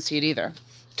Diane didn't see it either,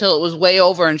 till it was way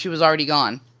over and she was already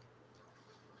gone.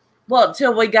 Well,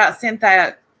 till we got sent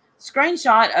that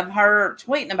screenshot of her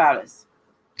tweeting about us.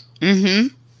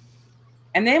 Mm-hmm.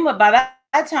 And then by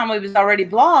that time we was already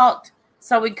blocked,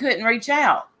 so we couldn't reach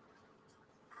out.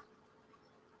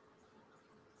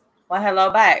 Well,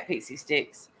 hello back, Pixie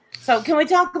Sticks. So can we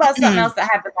talk about something else that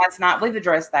happened last night? We've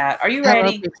addressed that. Are you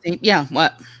ready? Hello, yeah,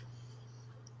 what?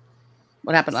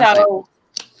 What happened last night?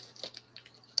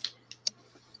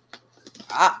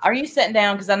 Are you sitting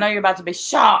down? Because I know you're about to be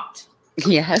shocked.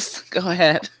 Yes, go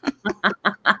ahead.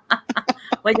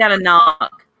 We got a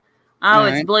knock. Oh, all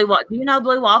it's right. Blue Waffles. Do you know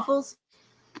Blue Waffles?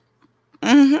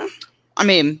 Mm-hmm. I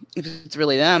mean, if it's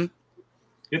really them.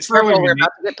 It's really we're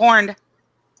about to get porned.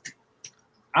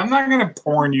 I'm not going to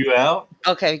porn you out.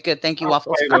 Okay, good. Thank you,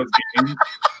 Waffles.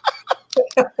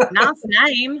 Nice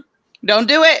name. Don't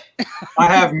do it. I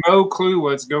have no clue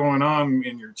what's going on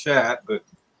in your chat, but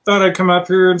thought I'd come up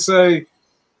here and say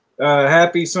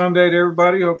happy Sunday to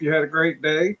everybody. Hope you had a great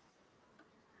day.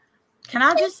 Can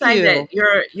I just say that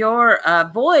your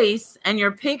voice and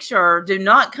your picture do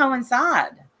not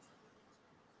coincide?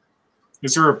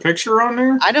 Is there a picture on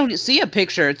there? I don't see a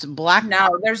picture. It's black.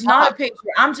 No, there's not a picture.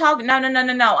 I'm talking.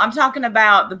 No. I'm talking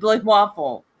about the Blue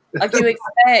Waffle. Like you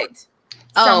expect.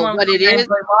 Oh, but it is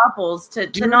Blue Waffles to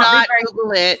do not be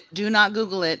Google it. Do not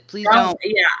Google it. Please don't.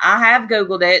 Yeah, I have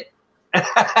Googled it.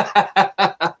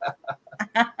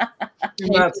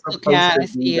 You're not supposed to do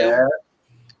that.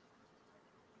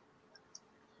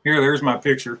 Here, there's my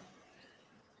picture.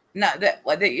 No,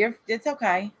 it's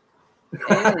okay.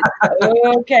 It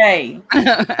is okay.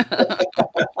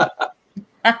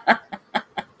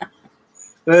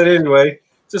 But anyway,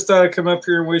 just thought I'd come up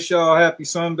here and wish y'all a happy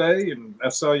Sunday. And I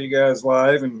saw you guys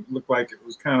live and it looked like it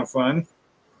was kind of fun.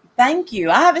 Thank you.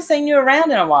 I haven't seen you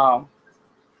around in a while.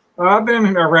 I've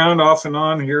been around off and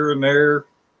on here and there.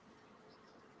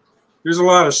 There's a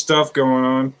lot of stuff going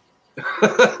on.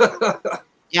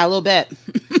 Yeah, a little bit.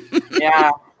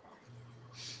 Yeah.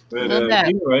 But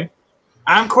anyway,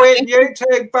 I'm quitting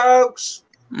YouTube, folks.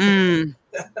 Mm.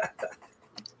 Did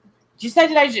you say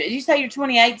today? Did you say you're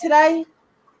 28 today?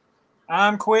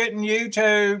 I'm quitting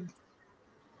YouTube.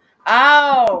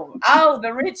 Oh,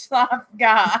 the Rich Life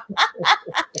guy.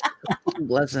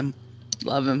 Bless him.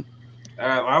 Love him.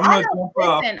 I'm gonna jump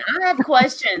off. Listen, I have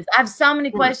questions. I have so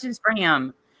many questions for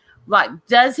him. Like,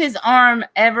 does his arm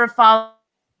ever fall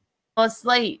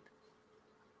asleep?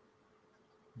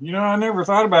 You know, I never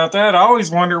thought about that. I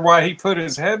always wonder why he put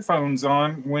his headphones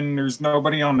on when there's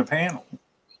nobody on the panel.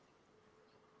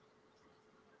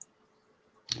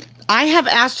 I have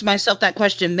asked myself that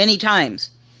question many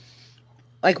times.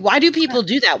 Like, why do people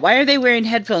do that? Why are they wearing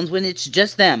headphones when it's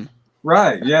just them?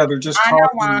 Right. Yeah, they're just I know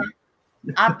talking. why.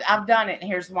 I've done it, and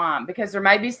here's why. Because there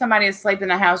may be somebody asleep in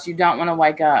the house you don't want to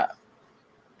wake up.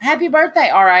 Happy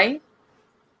birthday, RA.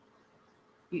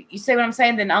 You see what I'm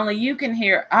saying? Then only you can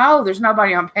hear. Oh, there's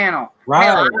nobody on panel. Right.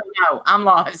 Hell, I don't know. I'm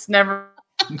lost. Never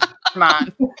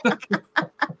mind.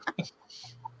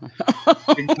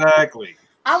 Exactly.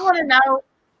 I want to know,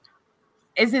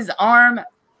 is his arm...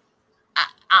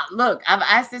 look, I've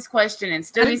asked this question in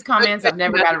Stewie's comments. I've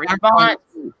never got a response.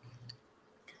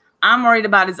 I'm worried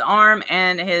about his arm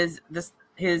and his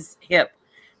hip,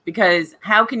 because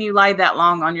how can you lay that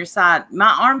long on your side?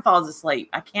 My arm falls asleep.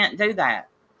 I can't do that.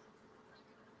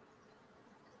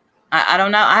 I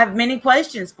don't know. I have many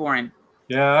questions for him.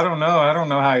 Yeah, I don't know. I don't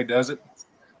know how he does it.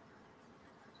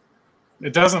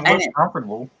 It doesn't look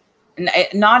comfortable.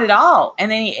 Not at all. And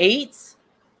then he eats.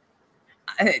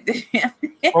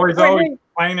 Or he's always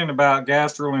complaining about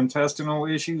gastrointestinal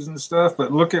issues and stuff,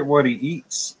 but look at what he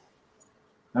eats.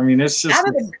 I mean, it's just out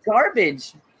of the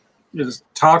garbage. It's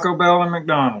Taco Bell and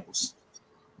McDonald's.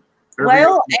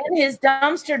 Well, and his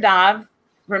dumpster dive.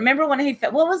 Remember when he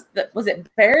what was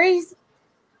it berries?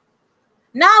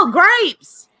 No,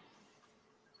 grapes.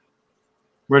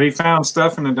 But he found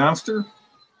stuff in the dumpster?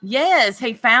 Yes,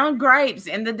 he found grapes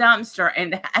in the dumpster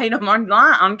and ate them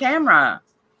on camera.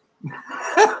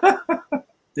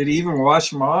 Did he even wash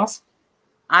them off?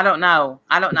 I don't know.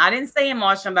 I didn't see him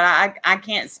wash them, but I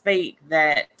can't speak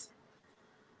that.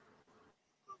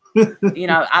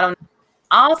 I don't.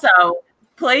 Also,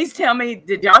 please tell me,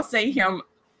 did y'all see him?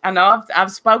 I know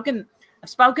I've spoken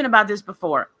about this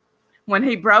before. When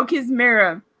he broke his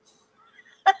mirror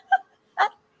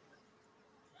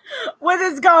with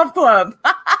his golf club.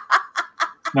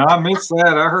 No, I missed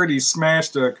that. I heard he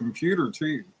smashed a computer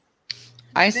too.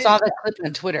 I saw that clip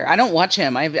on Twitter. I don't watch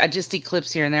him. I just see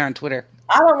clips here and there on Twitter.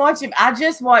 I don't watch him. I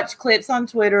just watch clips on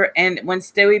Twitter, and when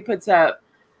Stewie puts up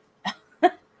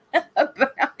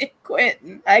about him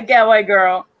quitting, hey, get away,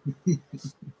 girl.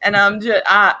 And I'm just,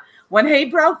 when he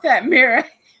broke that mirror.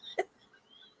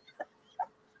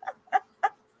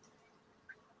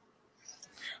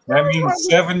 That means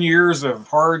 7 years of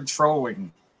hard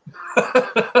trolling.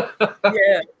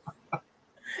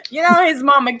 Yeah. His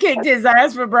mama kicked his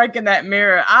ass for breaking that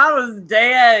mirror. I was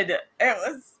dead.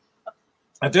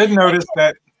 I did notice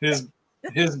that his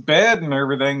bed and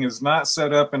everything is not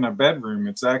set up in a bedroom.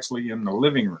 It's actually in the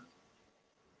living room.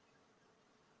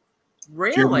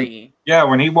 Really? Yeah,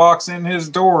 when he walks in his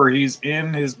door, he's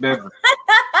in his bedroom.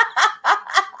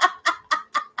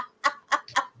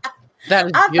 That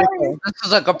is beautiful. This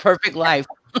is like a perfect life.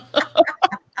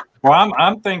 Well,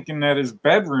 I'm thinking that his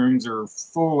bedrooms are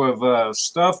full of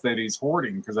stuff that he's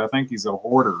hoarding because I think he's a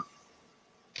hoarder.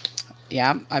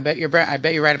 Yeah, I bet you're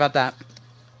right about that.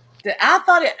 I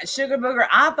thought Sugar Booger.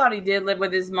 I thought he did live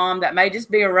with his mom. That may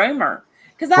just be a rumor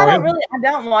because I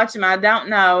don't watch him. I don't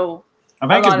know. I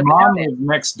think his mom lives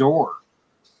next door.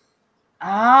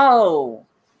 Oh.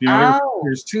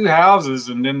 There's two houses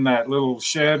and then that little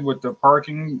shed with the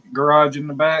parking garage in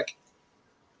the back.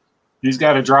 He's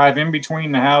got to drive in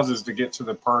between the houses to get to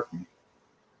the parking.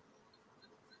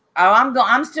 Oh,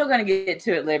 I'm still going to get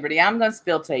to it, Liberty. I'm going to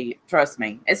spill tea. Trust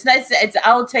me. It's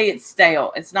old tea. It's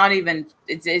stale. It's not even.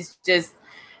 It's just.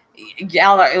 I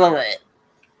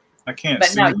can't.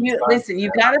 But no, listen.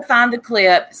 You got to find the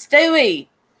clip, Stewie.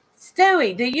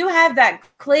 Do you have that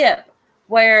clip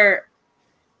where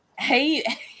he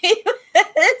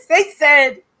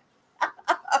said,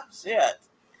 oh, shit.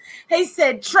 He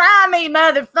said, "Try me,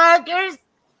 motherfuckers,"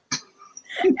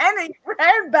 and he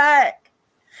ran back.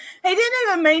 He didn't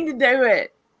even mean to do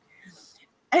it.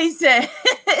 He said,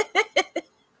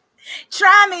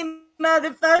 "Try me,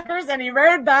 motherfuckers," and he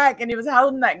ran back, and he was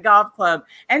holding that golf club,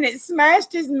 and it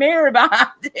smashed his mirror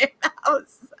behind him. I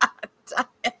was so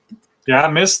tired. Yeah,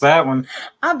 I missed that one.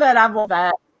 I bet I've watched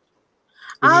that.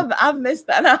 I've missed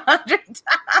that 100 times.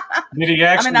 Did he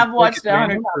actually? I've watched it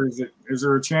 100 times. Is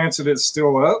there a chance that it's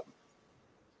still up?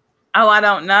 Oh, I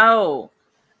don't know.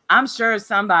 I'm sure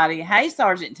somebody. Hey,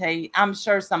 Sergeant T. I'm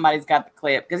sure somebody's got the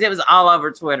clip because it was all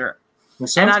over Twitter,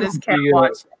 and I just kept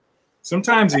watching.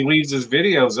 Sometimes he leaves his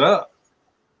videos up.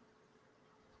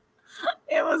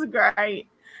 It was great,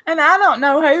 and I don't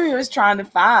know who he was trying to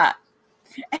fight.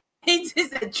 He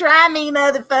just said, "Try me,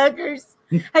 motherfuckers."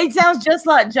 He sounds just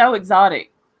like Joe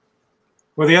Exotic.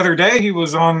 Well, the other day he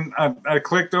was on. I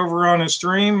clicked over on his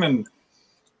stream and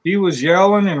he was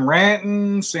yelling and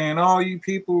ranting, saying, "All you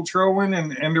people trolling,"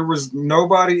 and there was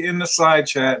nobody in the side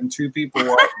chat and two people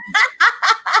watching.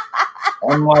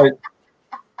 I'm like,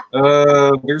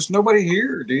 there's nobody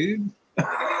here, dude.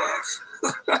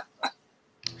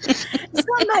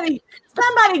 Somebody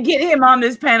get him on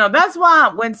this panel. That's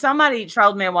why when somebody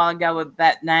trolled me a while ago with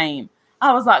that name,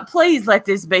 I was like, please let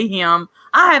this be him.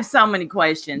 I have so many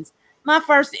questions. My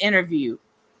first interview.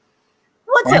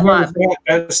 What's it like?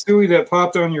 That Stewie that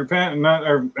popped on your pant,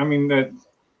 never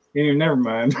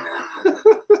mind.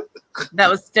 That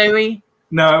was Stewie?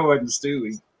 No, it wasn't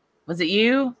Stewie. Was it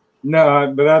you?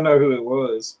 No, but I know who it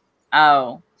was.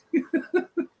 Oh.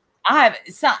 And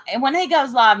when he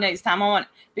goes live next time, and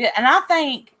I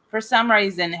think for some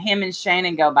reason him and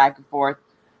Shannon go back and forth.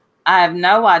 I have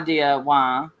no idea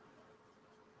why.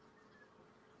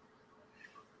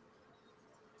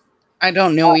 I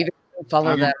don't know either.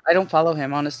 Follow that. I don't follow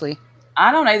him, honestly.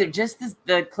 I don't either. Just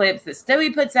the clips that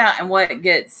Stewie puts out and what it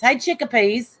gets. Hey,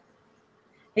 Chickapeas.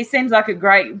 He seems like a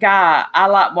great guy. I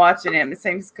like watching him. It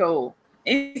seems cool.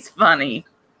 He's funny.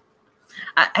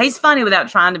 He's funny without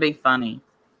trying to be funny.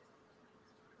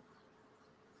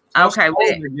 Okay,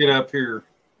 Stellar to get up here.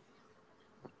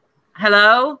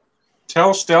 Hello.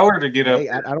 Tell Stellar to get up. Hey,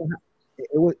 I don't.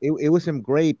 It was some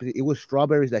grape. It was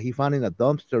strawberries that he found in a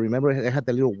dumpster. Remember, it had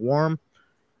the little worm.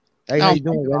 Hey, how you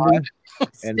doing, Wendy?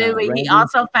 And, Stewie, he Randy?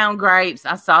 also found grapes.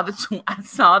 I saw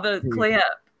the clip.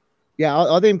 Yeah,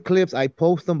 all them clips I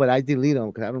post them, but I delete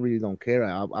them because I don't care.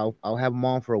 I'll have them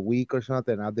on for a week or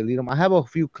something. I'll delete them. I have a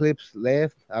few clips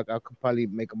left. I could probably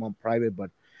make them on private, but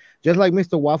just like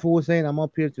Mr. Waffle was saying, I'm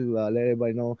up here to let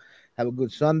everybody know. Have a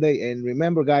good Sunday, and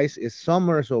remember, guys, it's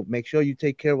summer, so make sure you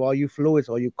take care of all your fluids,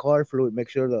 all your car fluid. Make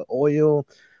sure the oil,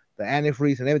 the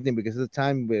antifreeze, and everything, because it's a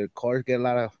time where cars get a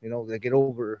lot of, they get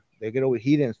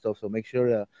overheated and stuff. So make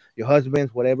sure your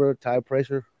husband's whatever tire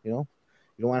pressure, you don't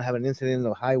want to have an incident on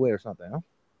the highway or something, huh?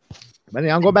 But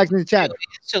anyway, I'll go back to the chat.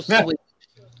 So sweet.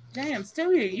 Damn,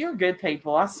 Stewie, you're good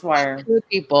people. I swear. Good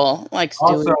people like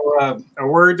Stewie. Also, a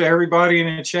word to everybody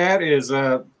in the chat is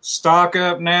stock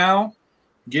up now.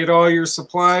 Get all your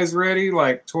supplies ready,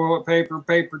 like toilet paper,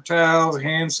 paper towels,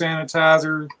 hand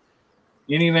sanitizer,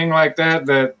 anything like that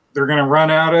that they're going to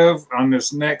run out of on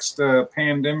this next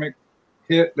pandemic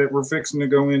hit that we're fixing to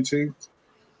go into.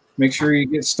 Make sure you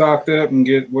get stocked up and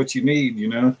get what you need,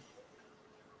 because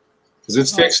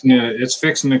it's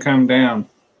fixing to come down.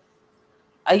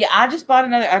 Yeah, I just bought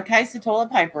a case of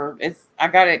toilet paper. I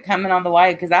got it coming on the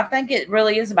way because I think it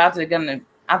really is about to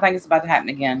happen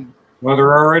again. Well,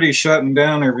 they're already shutting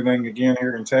down everything again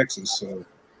here in Texas. So.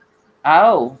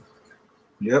 Oh.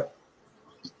 Yep.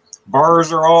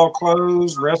 Bars are all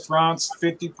closed. Restaurants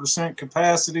 50%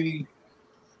 capacity.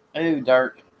 Ooh,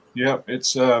 dirt. Yep,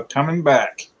 it's coming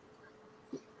back.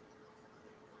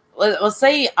 Well,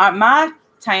 see, my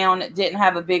town didn't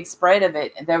have a big spread of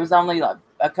it. There was only like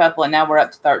a couple, and now we're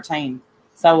up to 13.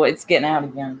 So it's getting out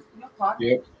again.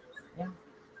 Yep. Yeah.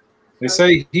 They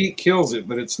say heat kills it,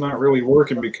 but it's not really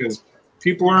working because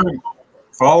people aren't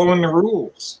following the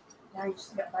rules.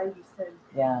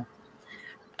 Yeah.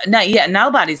 No, yeah,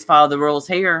 nobody's followed the rules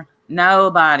here.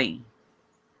 Nobody.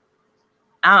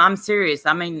 I'm serious.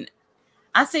 I mean,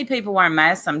 I see people wearing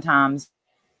masks sometimes,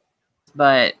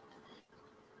 but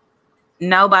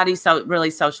nobody's really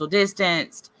social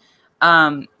distanced.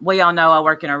 We all know I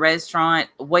work in a restaurant.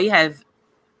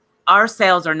 Our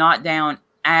sales are not down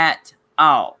at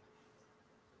all.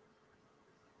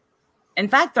 In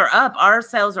fact, they're up. Our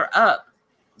sales are up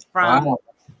from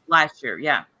last year.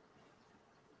 Yeah.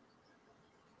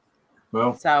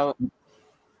 Well, so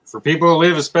for people who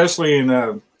live, especially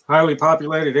in highly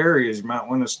populated areas, you might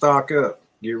want to stock up.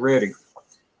 Get ready.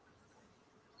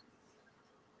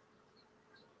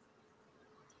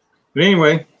 But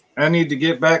anyway, I need to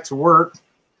get back to work.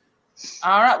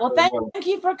 All right. Well, thank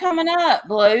you for coming up,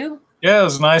 Blue. Yeah, it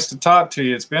was nice to talk to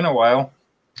you. It's been a while.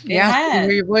 Yeah,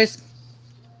 hear your voice.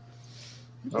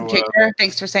 So, take care.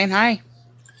 Thanks for saying hi.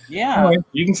 Yeah. Anyway,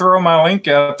 you can throw my link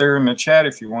out there in the chat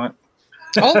if you want.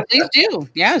 Oh, please do.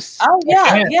 Yes. Oh,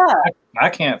 yeah, I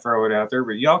can't throw it out there,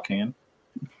 but y'all can.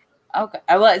 Okay.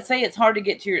 Well, see, it's hard to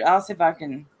get to your. I'll see if I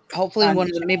can. Hopefully,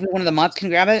 maybe one of the mods can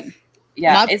grab it.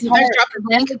 Yeah, mods, it's hard.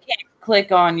 You can't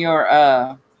click on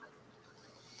your.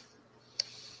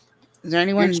 Is there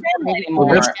anyone?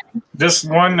 This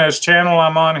one, this channel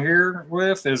I'm on here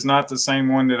with, is not the same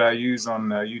one that I use on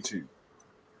YouTube.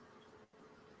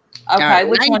 Okay, right,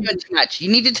 which one? Too much. You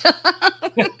need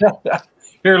to.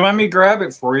 Here, let me grab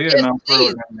it for you, yes, and I'll throw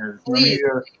please, it in there. Please.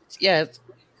 Yes.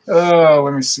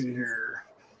 Let me see here.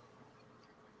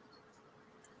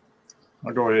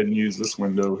 I'll go ahead and use this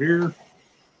window here.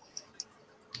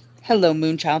 Hello,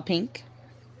 Moonchild Pink.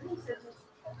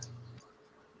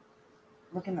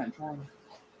 Look at that drawing.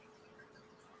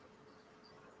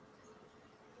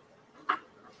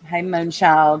 Hey,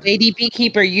 Moonchild. Lady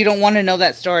Beekeeper, you don't want to know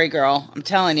that story, girl. I'm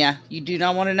telling you, you do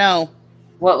not want to know.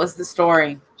 What was the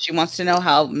story? She wants to know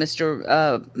how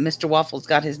Mr. Waffles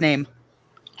got his name.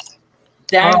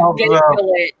 Don't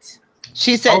Google it.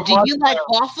 She said, "Do you like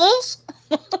waffles?"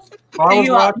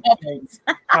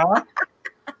 I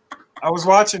was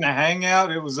watching a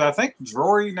hangout. It was, I think,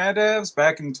 Jory Nadev's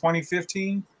back in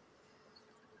 2015.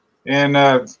 And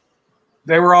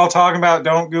they were all talking about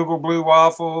don't Google blue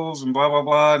waffles and blah, blah,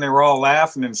 blah. And they were all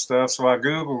laughing and stuff. So I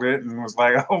Googled it and was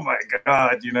like, oh, my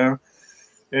God,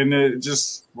 And it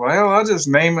just, well, I'll just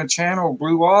name a channel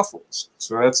Blue Waffles.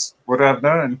 So that's what I've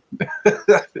done.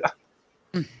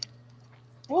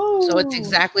 So it's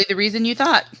exactly the reason you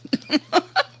thought.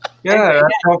 Yeah,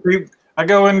 I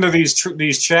go into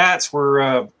these chats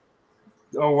where,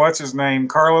 what's his name?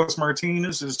 Carlos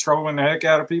Martinez is trolling the heck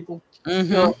out of people.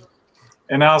 Mm-hmm.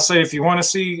 And I'll say, if you want to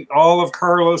see all of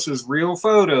Carlos's real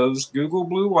photos, Google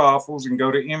Blue Waffles and go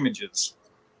to images.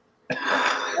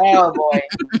 Oh, boy.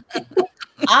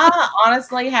 I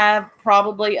honestly have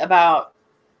probably about,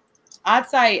 I'd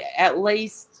say at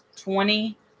least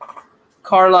 20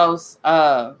 Carlos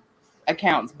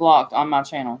accounts blocked on my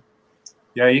channel.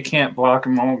 Yeah, you can't block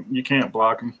them. You can't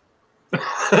block them.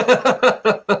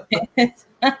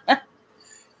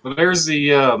 Well, there's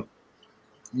the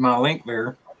my link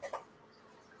there.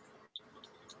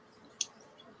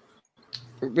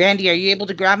 Randy, are you able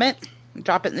to grab it?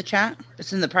 Drop it in the chat.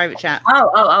 It's in the private chat.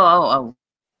 Oh.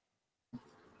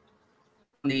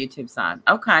 On the YouTube side.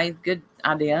 Okay, good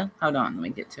idea. Hold on, let me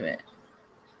get to it.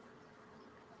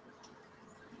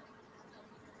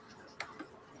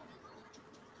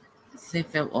 Let's see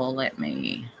if it will let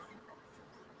me.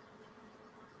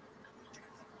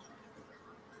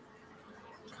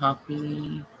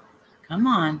 Copy. Come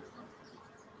on.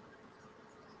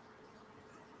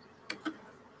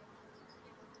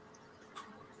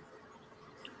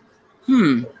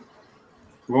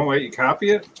 Won't let you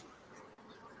copy it?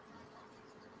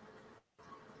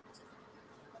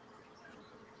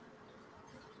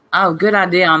 Oh, good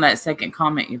idea on that second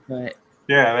comment you put.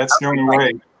 Yeah, that's the only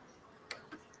way.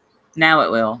 Now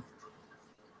it will.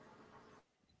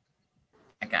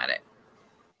 I got it.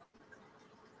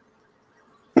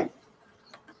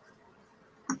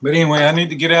 But anyway, I need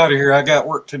to get out of here. I got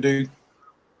work to do.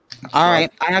 All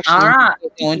right. I actually All right.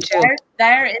 going to.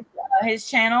 There is his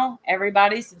channel.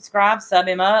 Everybody subscribe, sub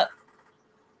him up.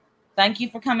 Thank you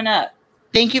for coming up.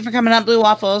 Thank you for coming up, Blue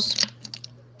Waffles.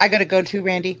 I got to go too,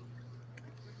 Randy.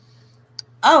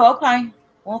 Oh, okay.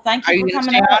 Well, thank you for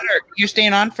coming up. You're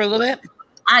staying on for a little bit?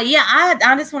 Yeah,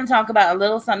 I just want to talk about a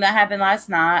little something that happened last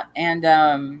night,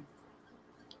 and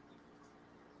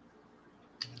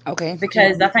okay,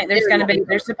 because I think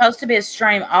there's supposed to be a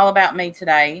stream all about me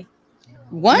today.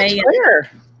 What? Where?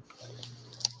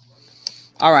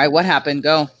 All right, what happened?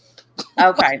 Go.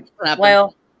 Okay.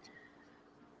 Well,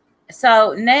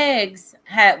 so Negs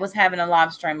was having a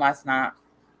live stream last night,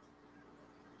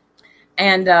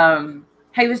 and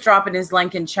he was dropping his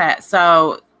link in chat.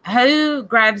 So who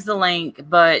grabs the link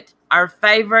but our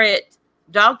favorite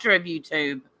doctor of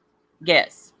YouTube?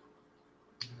 Guess.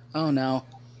 Oh, no.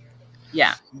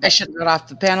 Yeah. I should have got off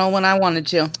the panel when I wanted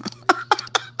to.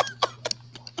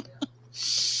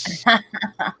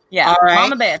 Yeah. All right.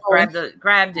 Mama Beth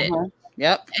grabbed it.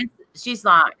 Yep. And she's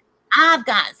like, I've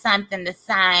got something to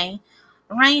say.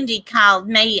 Randy called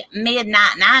me at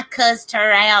midnight and I cussed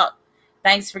her out.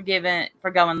 Thanks for going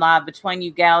live between you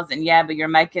gals, and yeah, but you're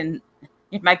making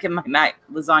my night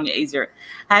lasagna easier.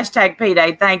 Hashtag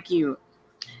P-Day. Thank you.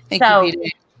 Thank you,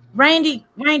 P-Day.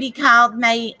 Randy called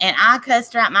me and I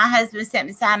cussed her out. My husband sat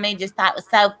beside me and just thought it was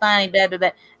so funny, blah, blah,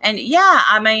 blah. And yeah,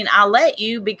 I mean, I'll let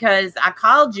you because I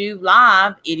called you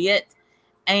live, idiot.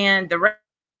 And the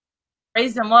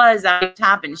reason was I was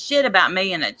typing shit about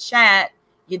me in a chat,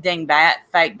 you dingbat,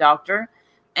 fake doctor.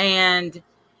 And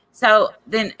so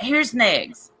then here's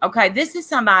Negs. Okay, this is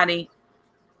somebody,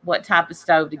 what type of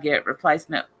stove to get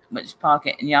replacement, which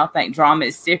pocket, and y'all think drama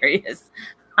is serious.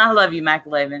 I love you, Mac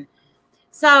 11.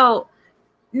 So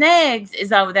Negs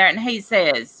is over there and he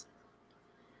says,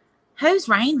 who's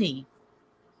Randy?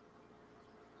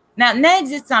 Now,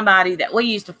 Negs is somebody that we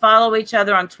used to follow each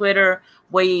other on Twitter.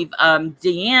 We've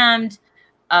DM'd,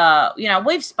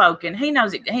 we've spoken. He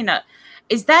knows it. He knows.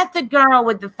 Is that the girl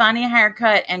with the funny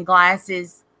haircut and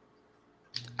glasses?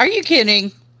 Are you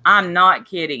kidding? I'm not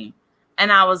kidding.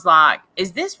 And I was like,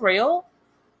 is this real?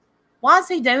 Why is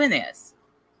he doing this?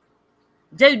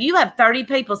 Dude, you have 30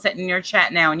 people sitting in your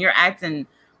chat now and you're acting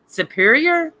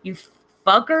superior, you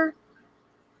fucker.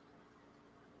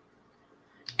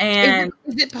 And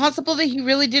is it possible that he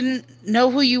really didn't know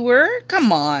who you were?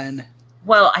 Come on.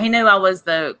 Well, he knew I was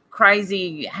the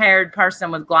crazy haired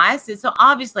person with glasses. So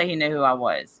obviously he knew who I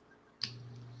was.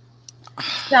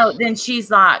 So then she's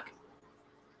like,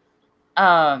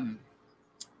 yeah,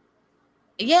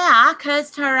 I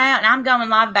cussed her out and I'm going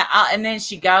live about, and then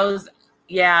she goes,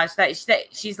 yeah,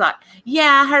 she's like,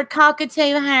 yeah, her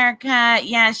cockatoo haircut.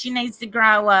 Yeah, she needs to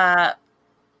grow up.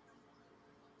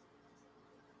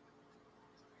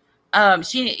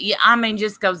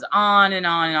 Just goes on and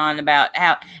on and on about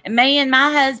how, and me and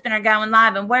my husband are going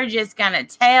live and we're just going to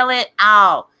tell it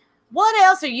all. What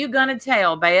else are you going to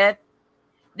tell, Beth?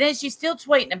 Then she's still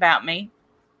tweeting about me.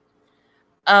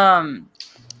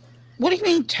 What do you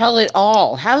mean tell it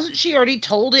all? Hasn't she already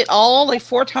told it all like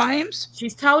 4 times?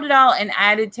 She's told it all and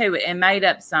added to it and made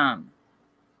up some.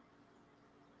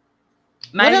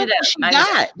 What else has she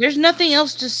got? There's nothing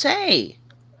else to say.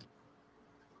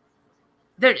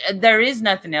 There is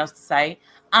nothing else to say.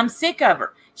 I'm sick of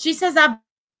her. She says I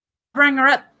bring her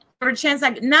up every chance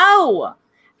I get. No.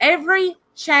 Every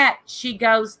chat she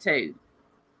goes to.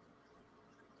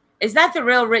 Is that the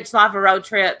real Rich Life of Road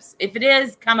Trips? If it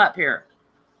is, come up here.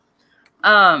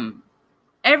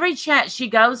 every chat she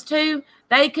goes to,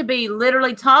 they could be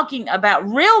literally talking about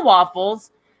real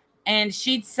waffles, and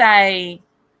she'd say,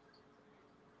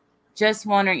 just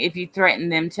wondering if you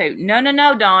threatened them too. No,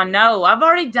 Dawn. No, I've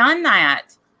already done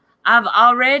that.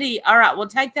 All right, well,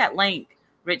 take that link,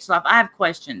 Rich Love. I have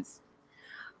questions.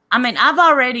 I mean, I've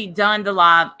already done the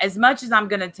live as much as I'm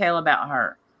going to tell about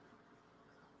her.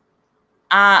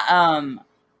 I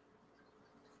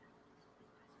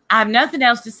have nothing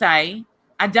else to say.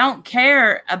 I don't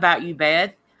care about you,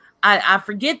 Beth. I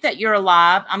forget that you're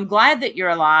alive. I'm glad that you're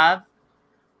alive.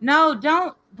 No,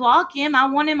 don't block him. I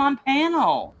want him on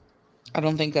panel. I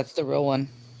don't think that's the real one.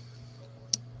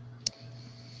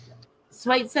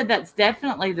 Sweet said that's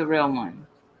definitely the real one.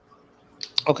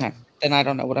 Okay, then I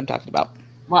don't know what I'm talking about.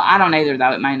 Well, I don't either,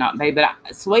 though. It may not be. But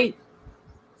Sweet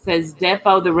says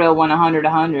defo the real one, 100.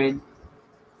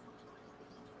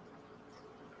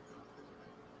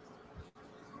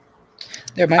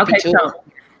 There might be two.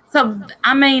 So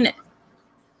I mean,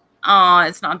 oh,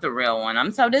 it's not the real one.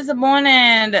 I'm so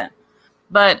disappointed.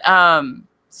 But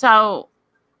so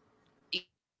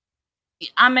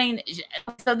I mean,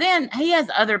 so then he has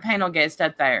other panel guests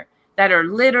up there that are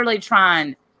literally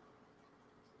trying.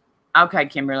 Okay,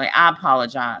 Kimberly, I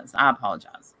apologize.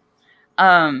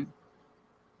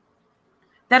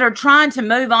 That are trying to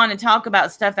move on and talk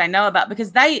about stuff they know about,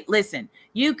 because listen,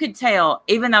 you could tell,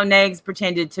 even though Negs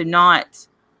pretended to not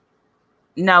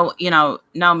know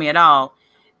me at all,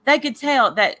 they could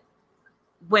tell that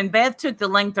when Beth took the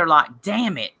link, they're like,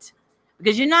 damn it.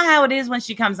 Because you know how it is when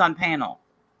she comes on panel.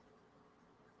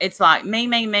 It's like,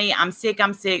 me, I'm sick,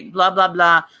 blah, blah,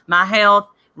 blah. My health,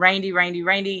 Randy,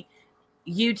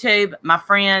 YouTube, my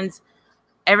friends,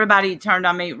 everybody turned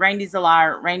on me. Randy's a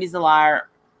liar.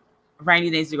 Randy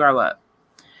needs to grow up.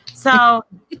 So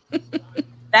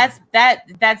that's Beth.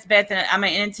 And I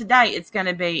mean, and today it's going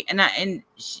to be,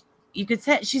 you could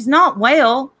say she's not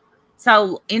well.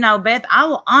 So, Beth, I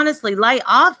will honestly lay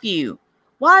off you.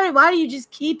 Why do you just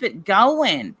keep it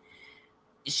going?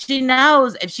 She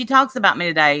knows if she talks about me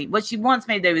today, what she wants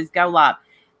me to do is go live.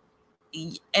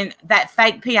 And that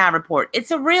fake PI report, it's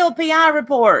a real PI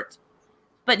report,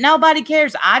 but nobody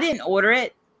cares. I didn't order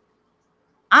it.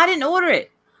 I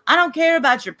don't care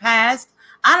about your past.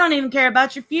 I don't even care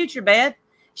about your future, Beth.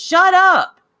 Shut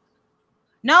up.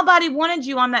 Nobody wanted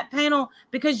you on that panel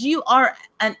because you are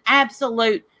an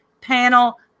absolute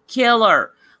panel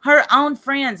killer. Her own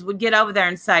friends would get over there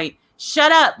and say,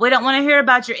 shut up. We don't want to hear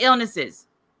about your illnesses.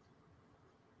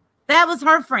 That was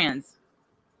her friends.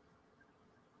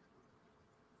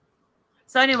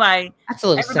 So anyway. That's a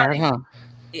little sad, huh?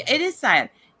 It is sad.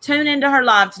 Tune into her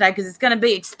live today because it's going to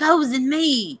be exposing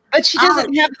me. But she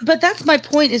doesn't have, but that's my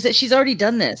point, is that she's already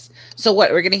done this. So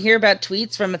what, we're going to hear about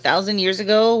tweets from 1,000 years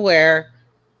ago where,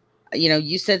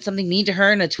 you said something mean to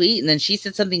her in a tweet, and then she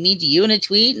said something mean to you in a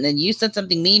tweet, and then you said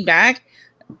something mean back.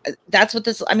 That's what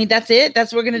that's it?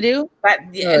 That's what we're going to do?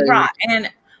 Right. And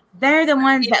they're the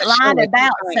ones that lied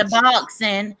about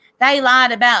Suboxone. They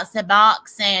lied about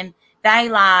Suboxone. They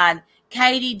lied.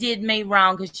 Katie did me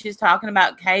wrong because she was talking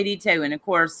about Katie too. And of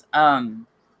course,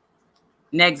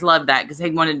 Negs loved that because he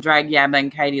wanted to drag Yabba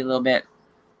and Katie a little bit.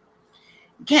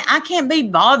 I can't be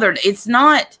bothered. It's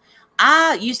not,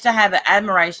 I used to have an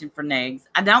admiration for Negs.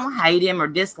 I don't hate him or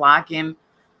dislike him.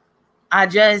 I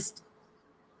just,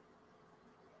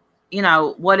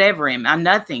 whatever him. I'm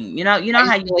nothing. You know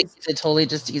how you like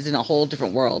he's in a whole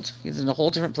different world. He's in a whole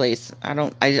different place. I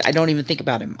don't even think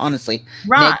about him, honestly.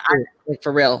 Right. Negs,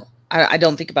 for real. I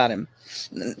don't think about him.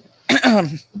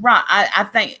 Right. I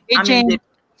think,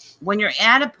 when you're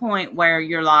at a point where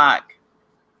you're like,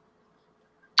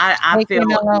 I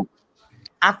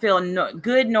feel no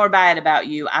good nor bad about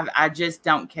you. I just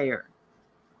don't care.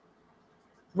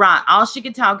 Right. All she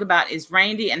could talk about is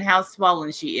Randy and how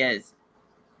swollen she is.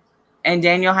 And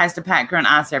Daniel has to pack her an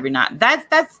ice every night.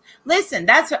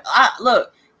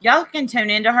 Look, y'all can tune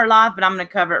into her live, but I'm going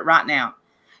to cover it right now.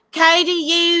 Katie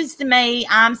used me.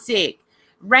 I'm sick.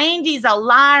 Randy's a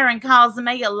liar and calls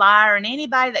me a liar. And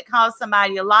anybody that calls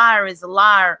somebody a liar is a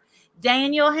liar.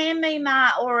 Daniel, hand me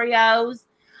my Oreos.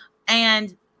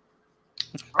 And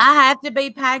I have to be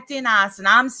packed in ice. And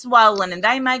I'm swollen. And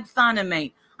they make fun of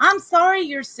me. I'm sorry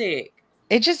you're sick.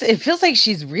 It feels like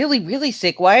she's really, really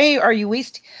sick. Why are you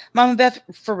wasting, Mama Beth,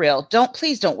 for real?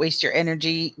 Please don't waste your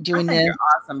energy doing this. You're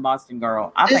awesome, Boston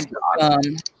girl. I think you're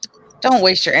awesome. Don't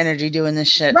waste your energy doing this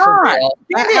shit for real.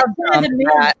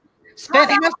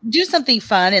 Do something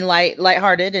fun and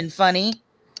lighthearted and funny.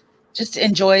 Just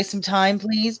enjoy some time,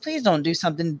 please. Please don't do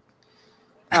something.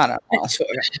 I don't know.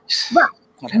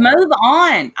 Move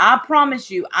on. I promise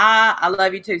you. I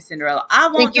love you too, Cinderella.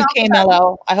 Thank you,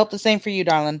 K-Mello. I hope the same for you,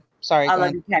 darling. Sorry. I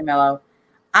love you, Camelo.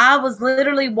 I was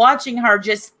literally watching her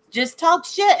just talk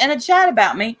shit in a chat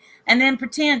about me and then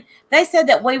pretend. They said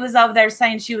that we was over there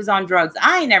saying she was on drugs.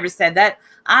 I ain't never said that.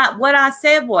 What I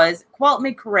said was, quote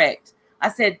me correct. I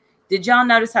said, did y'all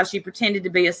notice how she pretended to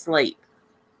be asleep?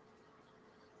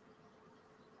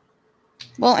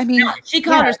 Well, I mean, she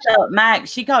called herself Mac.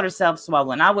 She called herself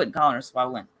swollen. I wouldn't call her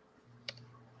swollen.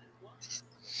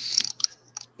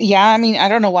 Yeah, I mean, I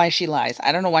don't know why she lies.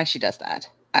 I don't know why she does that.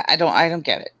 I don't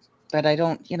get it. But I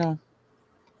don't, I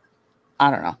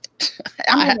don't know.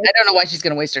 I don't know why she's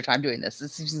going to waste her time doing this.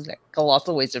 This seems like a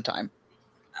colossal waste of time.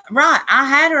 Right. I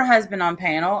had her husband on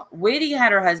panel. Whitty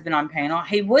had her husband on panel.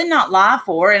 He would not lie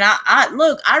for her. And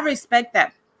I respect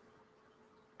that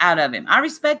out of him. I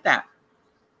respect that.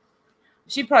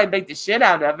 She probably beat the shit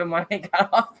out of him when he got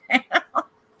off panel.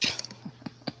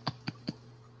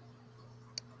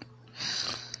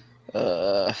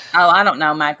 I don't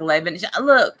know, Michael Levin.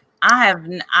 Look, I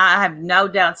have no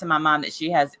doubts in my mind that she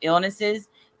has illnesses,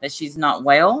 that she's not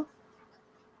well.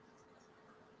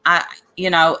 And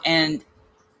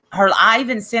I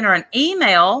even sent her an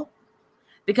email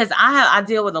because I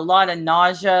deal with a lot of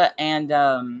nausea and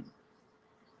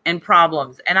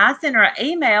problems. And I sent her an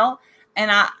email and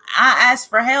I asked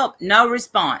for help. No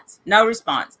response.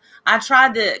 I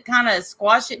tried to kind of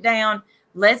squash it down.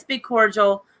 Let's be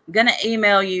cordial. I'm going to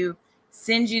email you,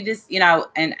 send you this,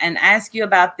 and ask you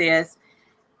about this.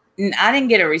 And I didn't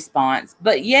get a response,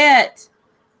 but yet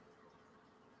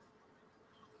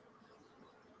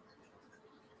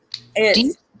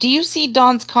do you see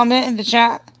Dawn's comment in the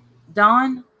chat?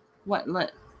 Dawn, what?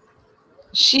 Look.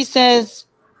 She says,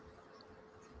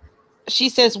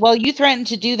 well, you threatened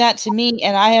to do that to me,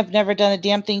 and I have never done a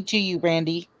damn thing to you,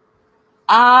 Randy.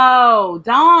 Oh,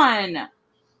 Dawn.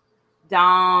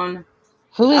 Dawn.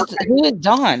 Who is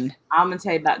Dawn? I'm going to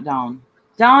tell you about Dawn.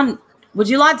 Dawn, would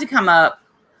you like to come up?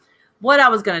 What I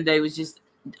was going to do was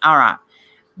all right.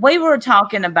 We were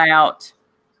talking about,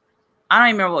 I don't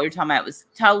even remember what we were talking about. It was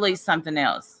totally something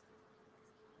else.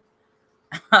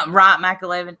 Right, Mac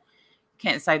 11?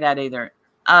 Can't say that either.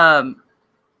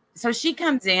 So she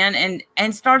comes in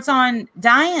and starts on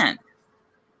Diane.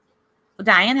 Well,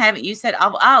 Diane, haven't you said,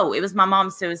 oh, it was my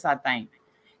mom's suicide thing.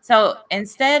 So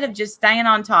instead of just staying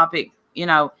on topic,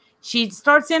 she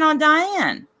starts in on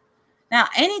Diane. Now,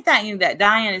 anything that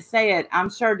Diane has said, I'm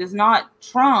sure does not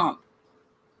trump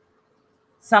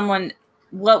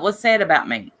what was said about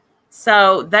me.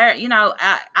 So there,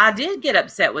 I did get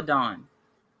upset with Dawn.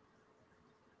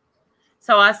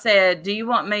 So I said, do you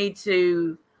want me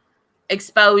to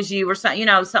expose you or something,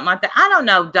 something like that? I don't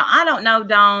know. I don't know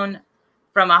Dawn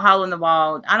from a hole in the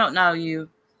wall. I don't know you.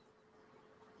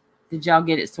 Did y'all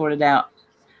get it sorted out?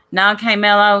 No,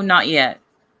 Camelo, not yet.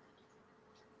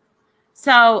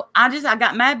 So I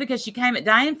got mad because she came at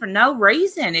Diane for no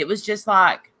reason. It was just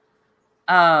like,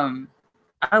 oh,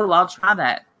 I'll try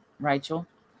that, Rachel.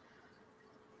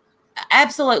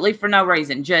 Absolutely for no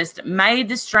reason. Just made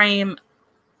the stream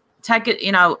take it,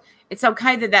 it's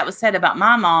okay that was said about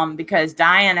my mom because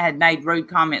Diane had made rude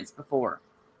comments before.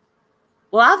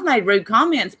 Well, I've made rude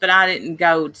comments, but I didn't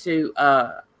go to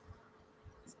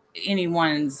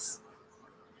anyone's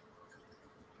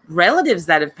relatives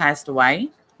that have passed away.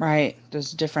 Right.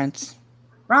 There's a difference.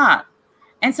 Right.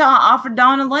 And so I offered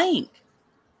Dawn a link.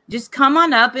 Just come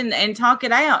on up and talk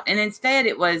it out. And instead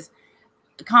it was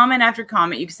comment after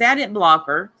comment. You can say I didn't block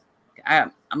her.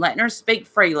 I'm letting her speak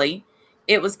freely.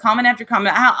 It was comment after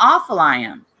comment how awful I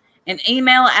am. And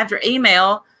email after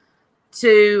email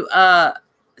to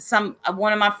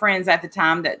one of my friends at the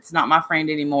time that's not my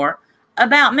friend anymore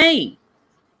about me.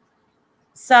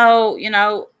 So,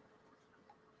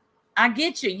 I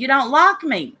get you. You don't like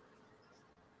me.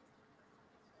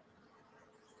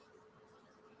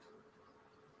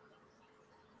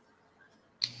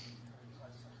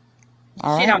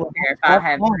 All she right. don't care if I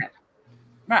have that.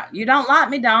 Right. You don't like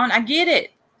me, Dawn. I get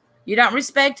it. You don't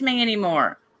respect me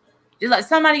anymore. Just like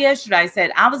somebody yesterday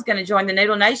said, I was going to join the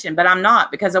Noodle Nation, but I'm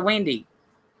not because of Wendy.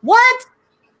 What?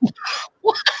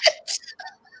 What?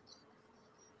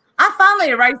 I finally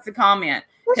erased the comment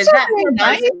because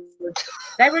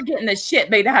they were getting the shit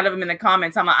beat out of them in the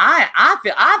comments. I'm like,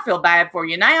 I feel bad for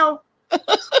you now.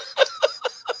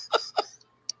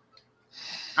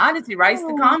 I just erased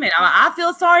the comment. I'm like, I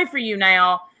feel sorry for you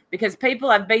now because people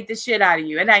have beat the shit out of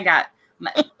you. It ain't got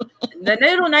the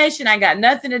Noodle Nation ain't got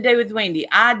nothing to do with Wendy.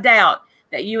 I doubt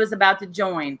that you was about to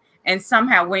join, and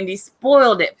somehow Wendy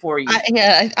spoiled it for you.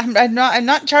 I'm not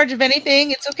in charge of anything.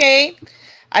 It's okay.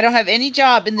 I don't have any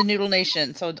job in the Noodle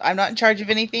Nation, so I'm not in charge of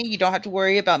anything. You don't have to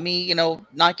worry about me,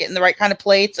 not getting the right kind of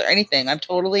plates or anything. I'm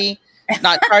totally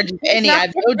Not charging any. I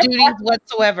have no duties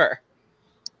whatsoever.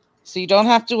 So you don't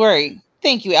have to worry.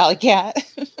 Thank you, Alley Cat.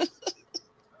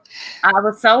 I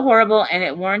was so horrible, and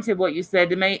it warranted what you said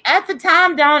to me. At the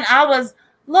time, Dawn, I was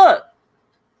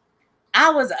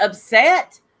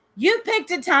upset. You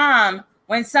picked a time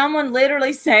when someone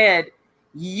literally said,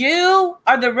 you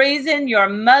are the reason your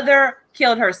mother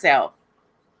killed herself.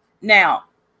 Now,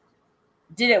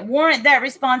 did it warrant that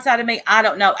response out of me? I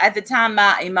don't know. At the time,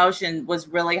 my emotion was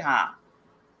really high.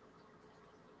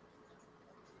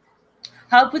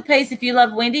 Hope with peace. If you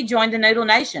love Wendy, join the Noodle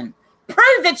Nation.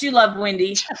 Prove that you love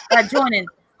Wendy by joining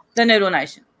the Noodle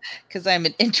Nation. Because I'm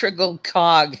an integral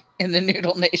cog in the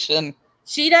Noodle Nation.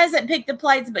 She doesn't pick the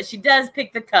plates, but she does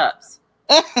pick the cups.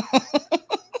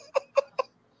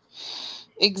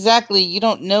 Exactly. You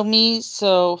don't know me,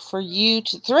 so for you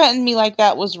to threaten me like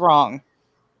that was wrong.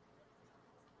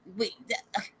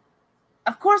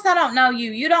 Of course I don't know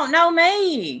you. You don't know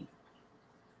me.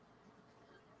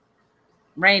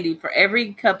 Randy, for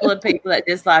every couple of people that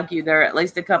dislike you, there are at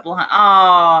least a couple.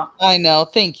 Oh, I know.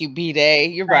 Thank you, B-Day.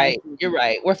 You're right. You're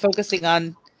right. We're focusing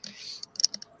on,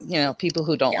 people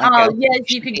who don't like us. Oh, yes,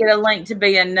 you could get a link to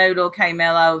be a noodle,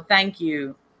 K-Mello. Thank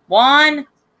you. Juan,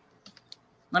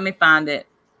 let me find it.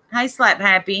 Hey, Slap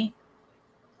Happy.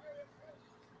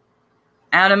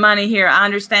 Out of money here. I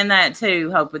understand that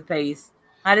too, Hope with Peace.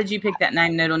 How did you pick that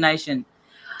name, Noodle Nation?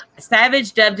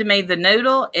 Savage dubbed me the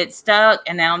Noodle. It stuck,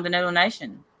 and now I'm the Noodle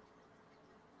Nation.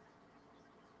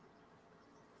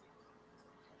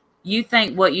 You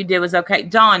think what you did was okay?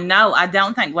 Dawn, no, I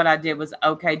don't think what I did was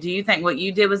okay. Do you think what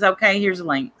you did was okay? Here's a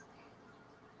link.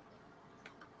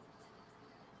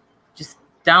 Just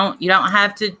you don't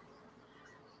have to.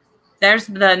 There's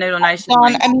the Noodle Nation.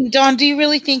 Dawn, do you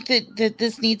really think that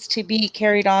this needs to be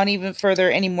carried on even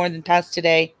further any more than past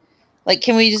today? Like,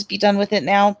 can we just be done with it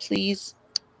now, please?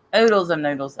 Oodles and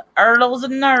noodles. Erdles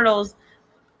and nerdles.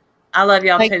 I love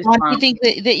y'all too. Dawn, do you think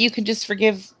that you can just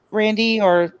forgive Randy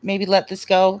or maybe let this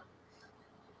go?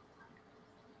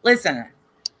 Listen,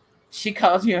 she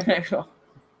calls you a noodle.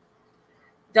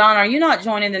 Dawn, are you not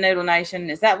joining the Noodle Nation?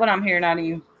 Is that what I'm hearing out of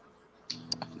you?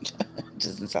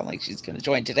 Doesn't sound like she's going to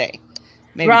join today.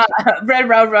 Maybe Red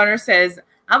Road Runner says,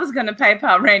 I was going to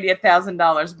PayPal Randy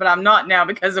 $1,000, but I'm not now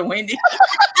because of Wendy.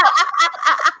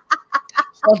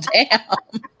 Oh, damn.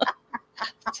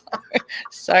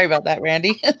 Sorry about that,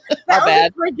 Randy. That was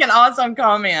bad. A freaking awesome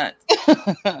comment.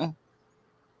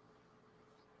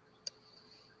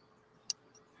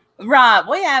 Right.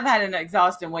 We have had an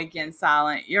exhausting weekend,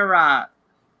 Silent. You're right.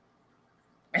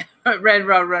 Red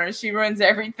Road Runner, she ruins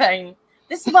everything.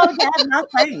 This is why we have nice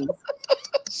things.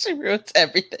 She ruins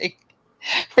everything.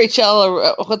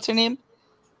 Rachel, what's her name?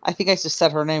 I think I just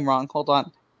said her name wrong. Hold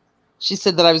on. She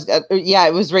said that I was,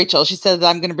 it was Rachel. She said that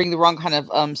I'm going to bring the wrong kind of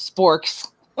sporks.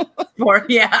 Fork,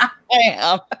 yeah. I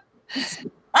am.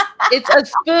 It's a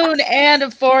spoon and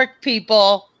a fork,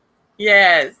 people.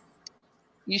 Yes.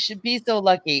 You should be so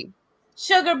lucky.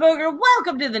 Sugar Booger,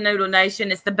 welcome to the Noodle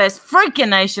Nation. It's the best freaking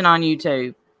nation on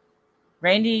YouTube.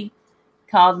 Randy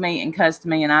called me and cussed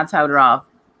me, and I told her off.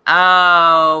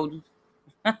 Oh,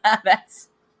 that's...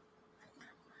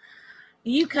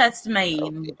 You cussed me,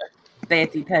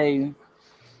 Bethy Pooh.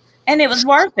 And it was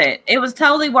worth it. It was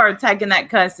totally worth taking that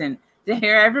cussing to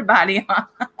hear everybody on.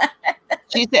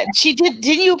 She said she did.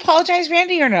 Didn't you apologize,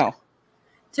 Randy, or no?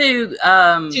 To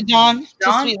Dawn. Dawn?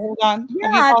 To sweet little Dawn.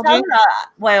 Yeah, I told her.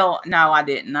 Well, no, I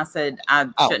didn't. I said I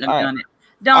shouldn't have done it.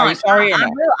 Dawn, are you sorry?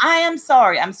 I am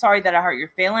sorry. I'm sorry that I hurt your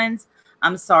feelings.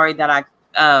 I'm sorry that I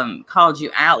called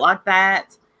you out like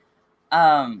that.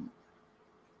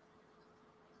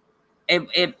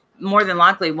 It more than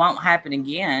likely won't happen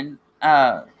again.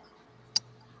 Can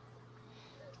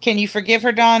you forgive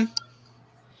her, Dawn?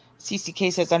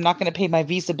 CCK says, I'm not going to pay my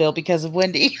Visa bill because of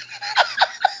Wendy.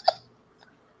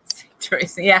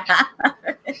 Tracy, yeah.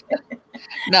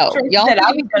 No, y'all said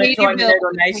I was going to join the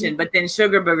Noodle Nation, but then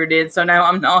Sugar Booger did, so no,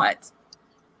 I'm not.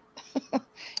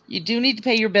 You do need to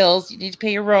pay your bills. You need to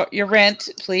pay your rent,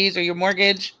 please, or your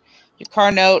mortgage, your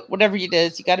car note, whatever it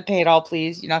is. You got to pay it all,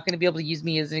 please. You're not going to be able to use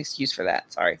me as an excuse for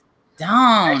that. Sorry.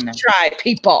 Don't try,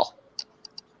 people.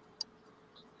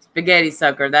 Spaghetti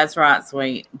sucker. That's right,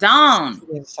 sweet. Don't.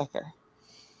 Spaghetti sucker.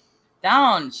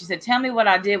 Don't. She said, tell me what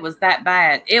I did was that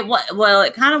bad. It was, well,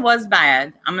 it kind of was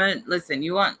bad. I'm going to listen.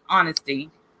 You want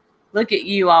honesty. Look at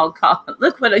you all.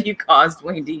 Look what you caused,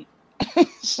 Wendy.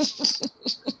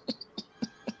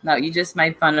 No, you just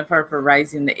made fun of her for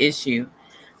raising the issue.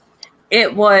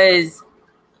 It was,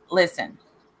 listen,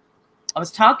 I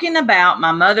was talking about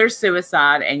my mother's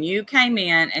suicide, and you came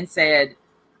in and said,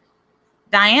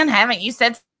 Diane, haven't you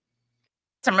said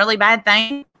some really bad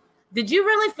things? Did you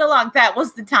really feel like that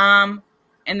was the time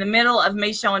in the middle of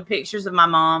me showing pictures of my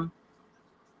mom?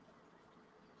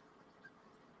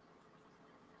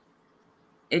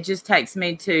 It just takes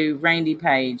me to Randy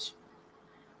page.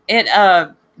 It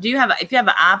do you have if you have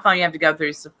an iPhone, you have to go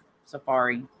through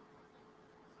Safari.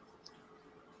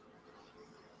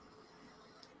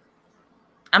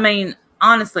 I mean,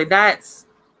 honestly, I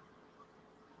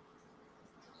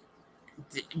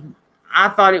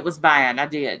thought it was bad. I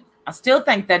did. I still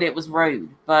think that it was rude,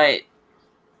 but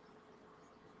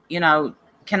you know,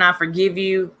 can I forgive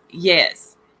you?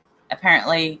 Yes.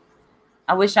 Apparently,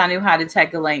 I wish I knew how to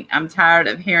take a link. I'm tired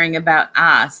of hearing about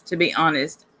ice, to be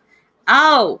honest.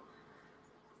 Oh,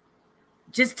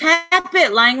 just tap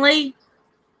it, Langley.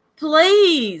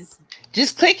 Please.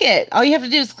 Just click it. All you have to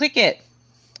do is click it.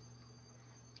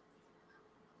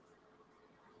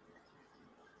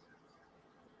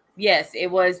 Yes, it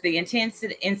was the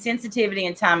insensitivity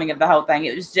and timing of the whole thing.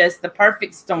 It was just the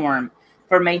perfect storm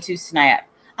for me to snap.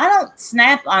 I don't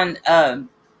snap on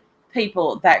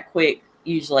people that quick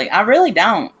usually. I really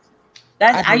don't.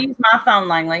 I use my phone,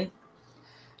 Langley.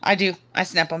 I do. I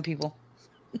snap on people.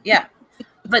 Yeah,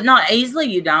 but not easily.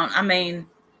 You don't. I mean,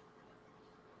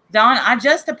 Dawn, I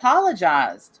just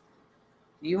apologized.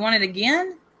 You want it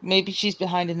again? Maybe she's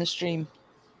behind in the stream.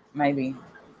 Maybe.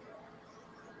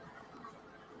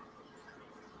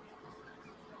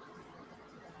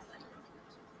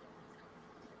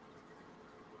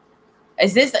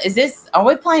 Is this, are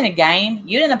we playing a game?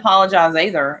 You didn't apologize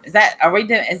either. Is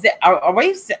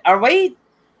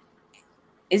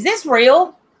this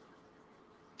real?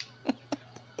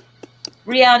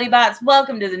 Reality Bites,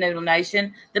 welcome to the Noodle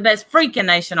Nation, the best freaking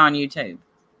nation on YouTube.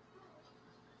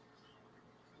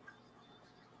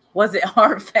 Was it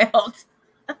heartfelt?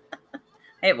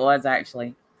 It was,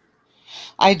 actually.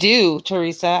 I do,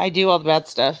 Teresa. I do all the bad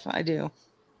stuff. I do.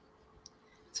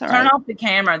 Turn off the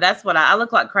camera. That's what I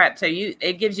look like crap too.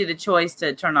 It gives you the choice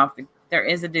to turn off there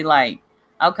is a delay.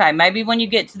 Okay, maybe when you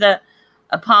get to the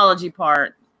apology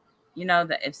part, you know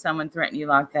that if someone threatened you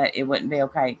like that, it wouldn't be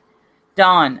okay.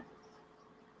 Dawn.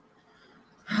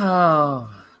 Oh,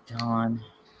 Dawn.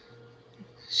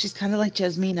 She's kind of like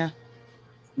Jasmina.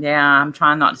 Yeah, I'm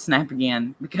trying not to snap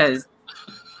again because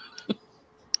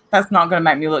that's not going to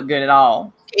make me look good at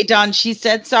all. Okay, Dawn, she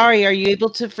said sorry. Are you able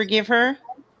to forgive her?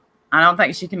 I don't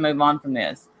think she can move on from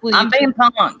this. I'm being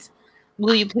punked.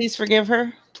 Will you please forgive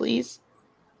her, please?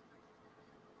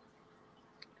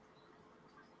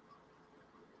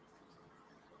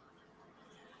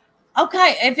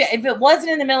 Okay, if it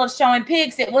wasn't in the middle of showing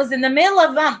pics, it was in the middle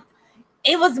of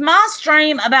it was my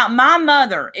stream about my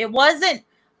mother. It wasn't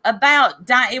about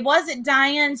it wasn't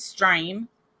Diane's stream.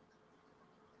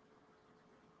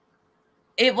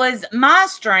 It was my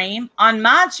stream on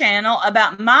my channel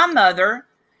about my mother.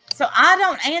 So I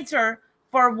don't answer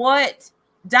for what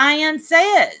Diane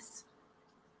says.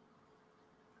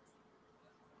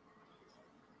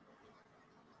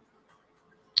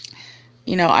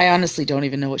 You know, I honestly don't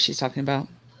even know what she's talking about.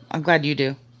 I'm glad you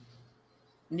do.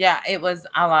 Yeah, it was.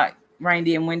 I like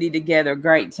Randy and Wendy together.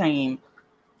 Great team.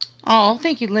 Oh,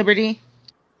 thank you, Liberty.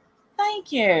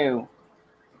 Thank you.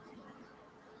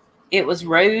 It was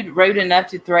rude enough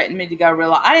to threaten me to go real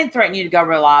life. I didn't threaten you to go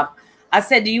real life. I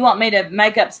said, do you want me to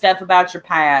make up stuff about your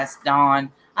past,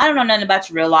 Dawn? I don't know nothing about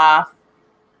your real life.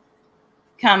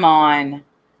 Come on.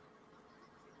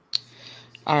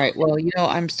 All right. Well, you know,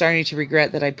 I'm starting to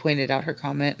regret that I pointed out her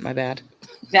comment. My bad.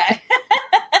 I'd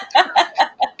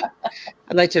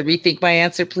like to rethink my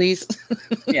answer, please.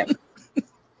 Yeah.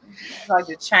 I'd like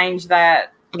to change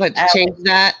that. I'd like to change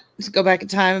that. Just go back in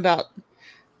time about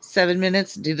 7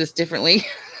 minutes and do this differently.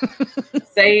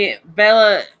 See,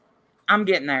 Bella, I'm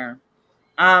getting there.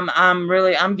 I'm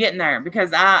getting there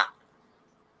because I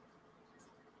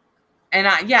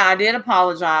did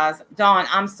apologize. Dawn,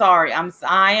 I'm sorry.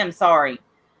 I am sorry.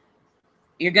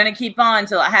 You're going to keep on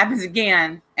until it happens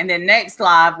again. And then next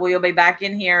live, we'll be back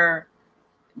in here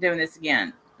doing this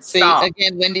again. Stop. See,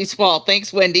 again, Wendy's fault.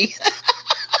 Thanks, Wendy.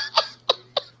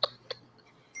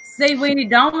 See, Wendy,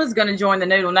 Dawn was going to join the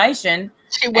Noodle Nation.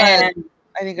 She was. I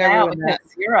think I ruined that.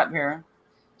 You're up here.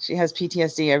 She has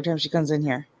PTSD every time she comes in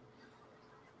here.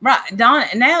 Right, Dawn.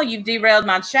 Now you've derailed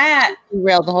my chat.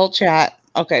 Derailed the whole chat.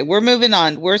 Okay, we're moving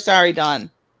on. We're sorry,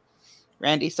 Dawn.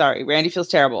 Randy, sorry. Randy feels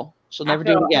terrible. She'll never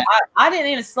do it again. I didn't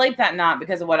even sleep that night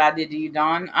because of what I did to you,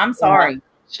 Dawn. I'm sorry. Yeah,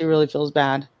 she really feels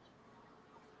bad.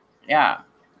 Yeah.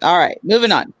 All right,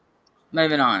 moving on.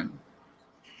 Moving on.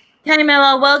 Kenny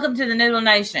Mello, welcome to the Noodle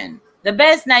Nation, the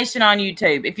best nation on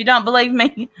YouTube. If you don't believe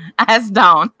me, ask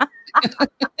Dawn.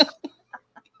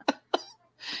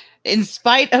 In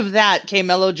spite of that,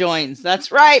 K-Mello joins.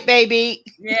 That's right, baby.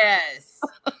 Yes.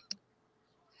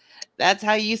 That's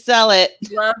how you sell it.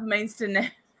 Love means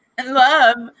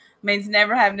love means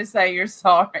never having to say you're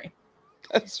sorry.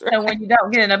 That's right. So when you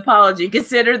don't get an apology,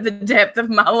 consider the depth of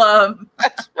my love.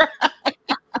 That's right.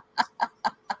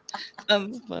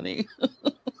 That's funny.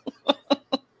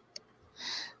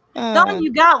 Don,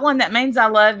 you got one that means I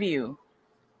love you.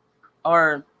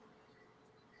 Or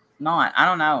not. I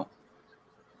don't know.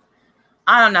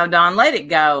 Don. Let it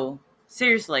go.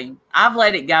 Seriously. I've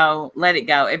let it go. Let it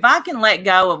go. If I can let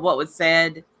go of what was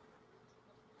said,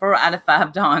 4 out of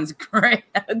 5 Dons agree.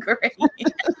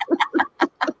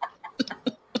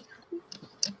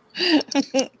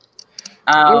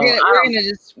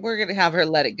 We're gonna have her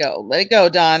let it go. Let it go,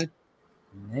 Don.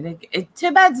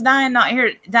 Too bad Diane's not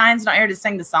here. Diane's not here to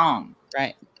sing the song.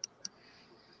 Right.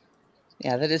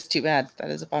 Yeah, that is too bad. That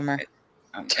is a bummer.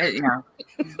 Yeah.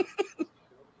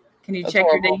 Can you That's check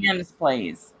horrible. your DMs,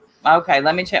 please? Okay,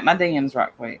 let me check my DMs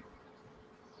right quick.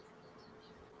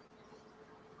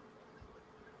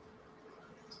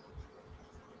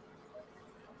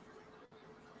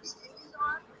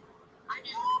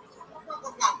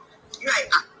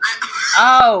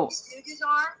 Oh.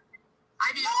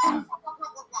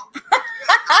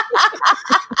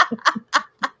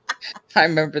 I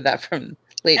remember that from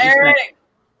Ladies Eric. Night.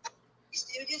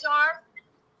 Stooges are?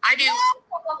 I do.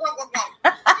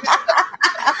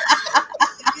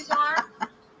 Stooges are?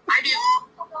 I do.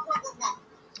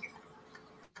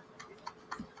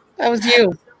 That was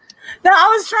you. No, I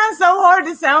was trying so hard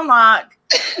to sound like.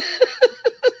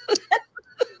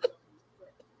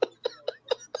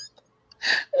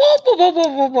 Whoop, whoop,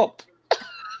 whoop, whoop, whoop.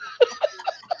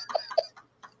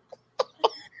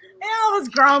 I was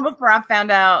grown before I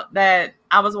found out that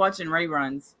I was watching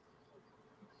reruns.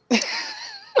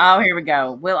 Oh, here we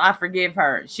go. Will I forgive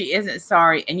her? She isn't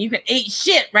sorry. And you can eat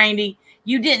shit, Randy.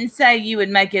 You didn't say you would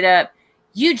make it up.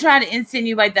 You tried to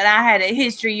insinuate that I had a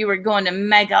history you were going to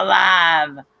make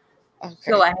alive.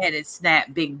 Okay. Go ahead and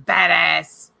snap, big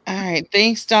badass. All right.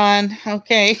 Thanks, Dawn.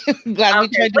 Okay. I'm glad we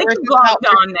tried to work can this block out.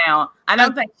 Dawn now. I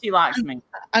don't think she likes me.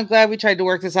 I'm glad we tried to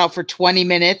work this out for 20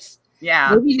 minutes.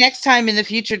 Yeah. Maybe next time in the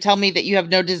future, tell me that you have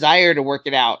no desire to work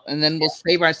it out, and then we'll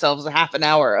save ourselves a half an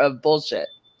hour of bullshit.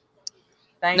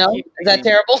 Thank No? you. Is that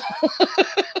terrible?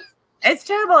 It's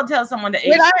terrible to tell someone to eat.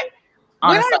 When I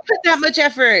honestly. put that much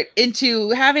effort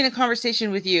into having a conversation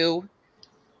with you,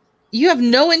 you have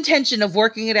no intention of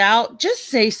working it out, just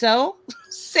say so.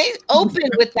 Say open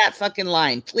with that fucking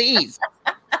line, please.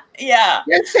 Yeah.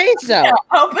 Just say so. Yeah,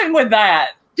 open with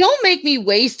that. Don't make me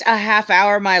waste a half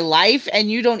hour of my life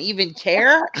and you don't even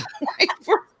care.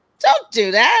 Don't do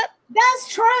that.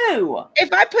 That's true.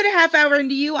 If I put a half hour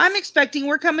into you, I'm expecting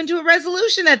we're coming to a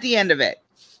resolution at the end of it.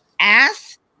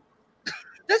 Ass.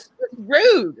 That's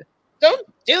rude. Don't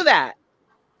do that.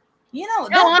 You know,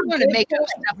 No, I'm going to make up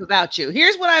stuff about you.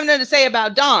 Here's what I'm going to say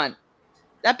about Dawn.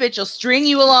 That bitch will string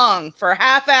you along for a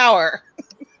half hour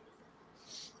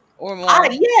or more.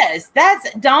 Yes,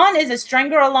 that's Dawn is a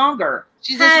stringer alonger.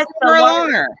 She's a stringer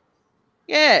alonger.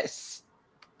 Yes.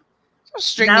 Don't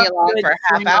string me along for a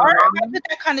half hour. If I put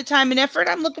that kind of time and effort,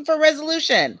 I'm looking for a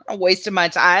resolution. I'm wasting my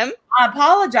time. I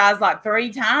apologized like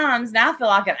 3 times. Now I feel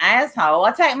like an asshole.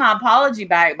 I take my apology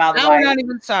back, by the way. I'm not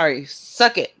even sorry.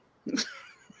 Suck it.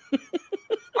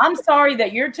 I'm sorry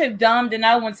that you're too dumb to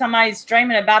know when somebody's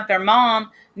streaming about their mom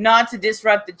not to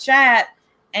disrupt the chat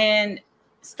and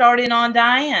start in on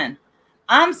Diane.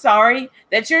 I'm sorry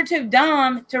that you're too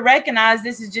dumb to recognize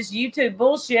this is just YouTube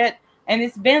bullshit and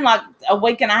it's been like a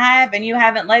week and a half and you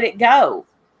haven't let it go.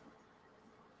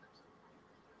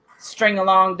 String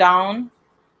along, Dawn.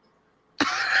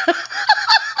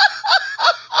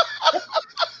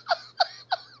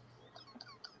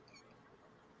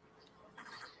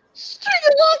 String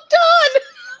along, Dawn.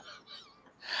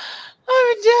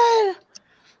 I'm dead.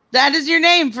 That is your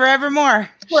name forevermore.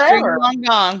 Forever. String along,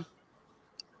 Dawn.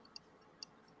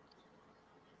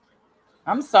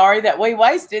 I'm sorry that we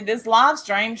wasted this live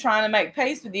stream trying to make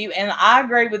peace with you. And I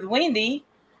agree with Wendy.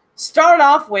 Start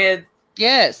off with,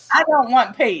 yes, I don't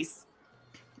want peace.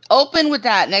 Open with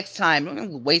that next time. I'm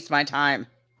going to waste my time.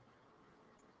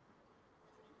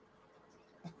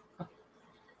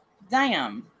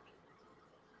 Damn.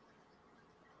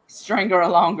 Stringer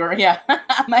longer. Yeah,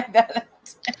 I made that.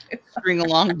 String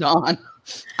along, Dawn.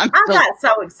 I got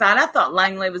so excited. I thought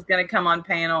Langley was going to come on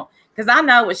panel because I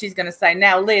know what she's going to say.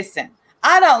 Now, listen,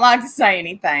 I don't like to say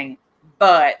anything,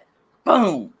 but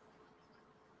boom.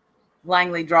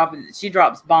 Langley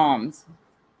drops bombs.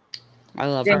 I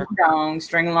love Ding her. dong,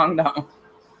 string along dong.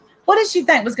 What did she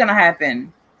think was going to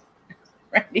happen?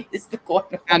 Randy is the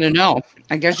corner. I don't know.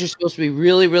 I guess you're supposed to be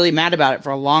really, really mad about it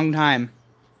for a long time.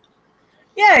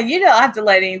 Yeah, you don't have to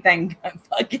let anything go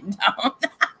fucking down.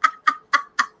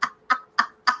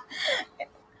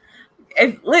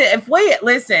 if we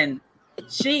listen,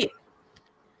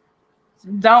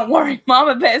 don't worry,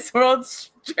 Mama Best World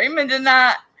streaming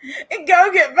tonight, and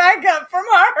go get back up from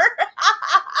her.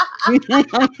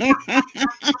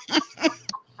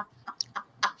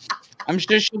 I'm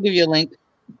sure she'll give you a link.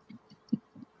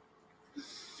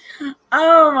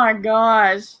 Oh my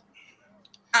gosh.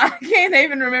 I can't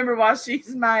even remember why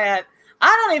she's mad.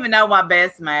 I don't even know why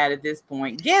Beth's mad at this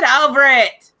point. Get over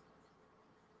it.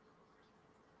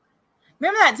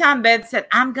 Remember that time Beth said,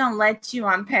 I'm going to let you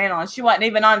on panel, and she wasn't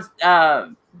even on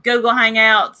Google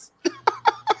Hangouts?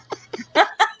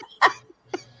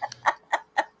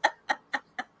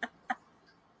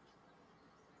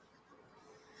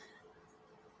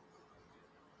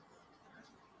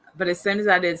 But as soon as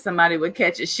I did, somebody would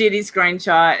catch a shitty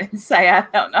screenshot and say, I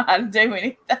don't know how to do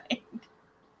anything.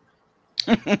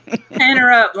 Hand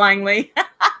her up, Langley.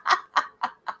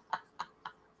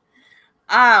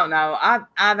 I don't know.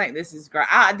 I think this is great.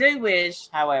 I do wish,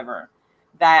 however,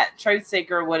 that Truth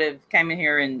Seeker would have came in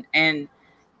here and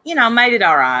made it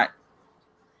all right.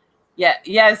 Yeah.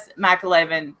 Yes, Mac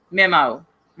 11 memo.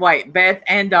 Wait, Beth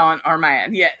and Dawn are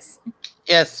mad. Yes.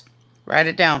 Yes. Write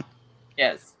it down.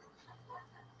 Yes.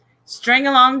 String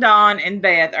Along Dawn and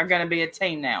Beth are going to be a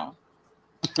team now.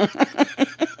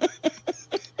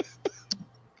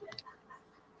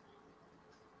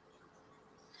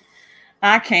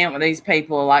 I can't with these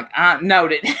people. Like, I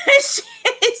noted. She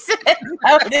said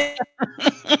noted.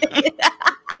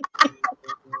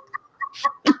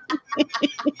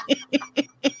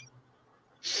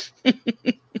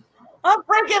 I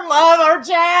freaking love our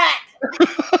Jack.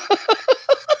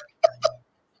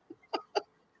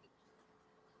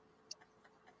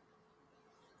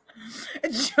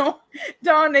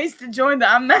 Dawn needs to join the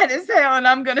I'm mad as hell and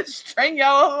I'm gonna string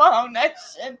y'all along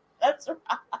nation. That's right.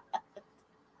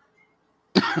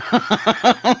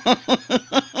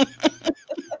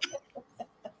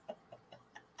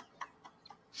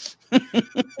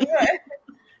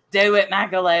 Do it,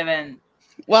 Mac 11.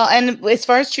 Well, and as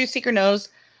far as Truth Seeker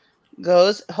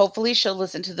goes, hopefully she'll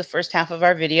listen to the first half of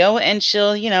our video and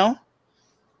she'll,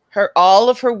 all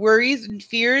of her worries and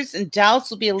fears and doubts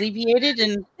will be alleviated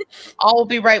and all will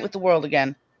be right with the world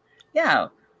again. Yeah.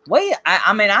 I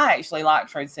actually like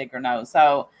Truth Seeker knows.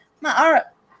 So I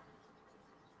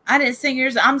didn't sing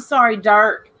yours. I'm sorry,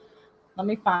 Dirk. Let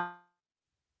me find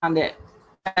it.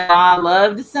 I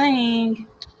love to sing.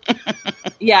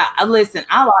 Yeah, listen,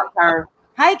 I like her.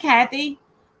 Hey, Kathy.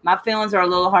 My feelings are a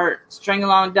little hurt. String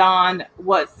Along Dawn.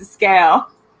 What's the scowl?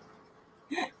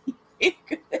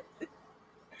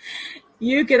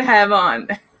 You could have on.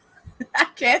 I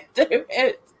can't do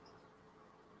it.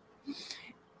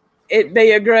 It'd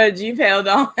be a grudge you've held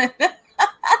on.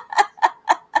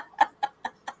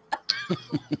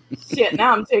 Shit,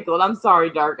 now I'm tickled. I'm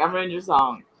sorry, Dirk. I ruined your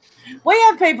song. We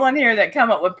have people in here that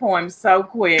come up with poems so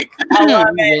quick. I love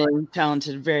it. Really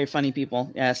talented, very funny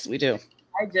people. Yes, we do.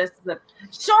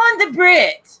 Sean the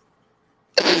Brit.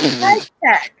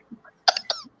 Hashtag.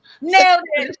 Nailed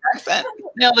it.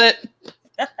 Nailed it.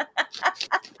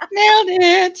 Nailed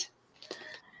it.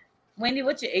 Wendy,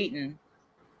 what you eating?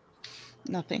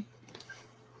 Nothing.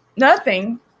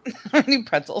 Nothing. I need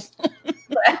pretzels.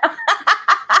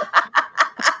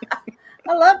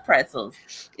 I love pretzels.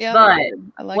 Yeah, but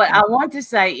I like what them. I want to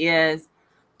say is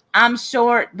I'm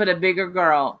short but a bigger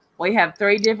girl. We have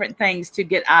 3 different things to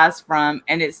get ice from,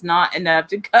 and it's not enough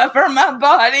to cover my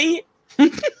body. So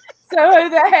who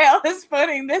the hell is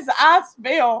putting this ice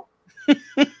bill?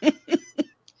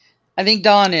 I think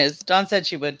Dawn is. Dawn said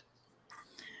she would.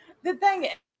 The thing,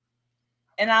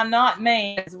 and I'm not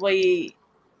mean, is we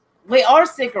are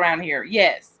sick around here,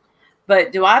 yes.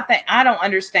 But I don't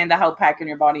understand the whole packing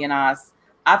your body in ice.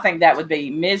 I think that would be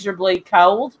miserably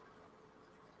cold.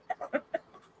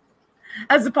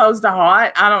 As opposed to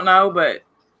hot. I don't know, but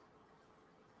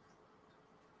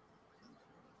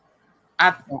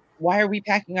why are we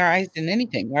packing our ice in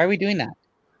anything? Why are we doing that?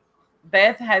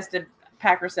 Beth has to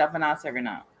pack herself in ice every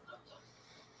night.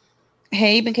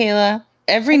 Hey, Michaela.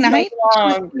 Every night?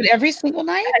 Every single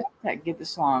night? Get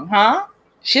this long, huh?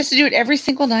 She has to do it every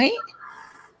single night?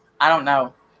 I don't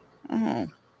know. Oh.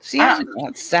 See,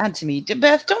 that's sad to me.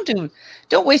 Beth,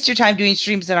 don't waste your time doing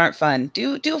streams that aren't fun.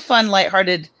 Do a fun,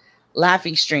 lighthearted,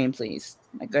 laughing stream, please.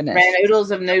 My goodness.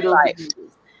 Noodles of noodles.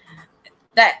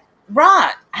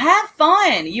 Right. Have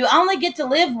fun. You only get to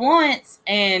live once,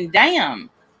 and damn.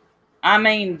 I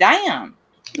mean, damn.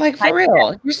 Like, for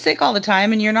real. You're sick all the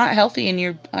time and you're not healthy and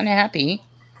you're unhappy.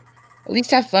 At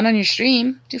least have fun on your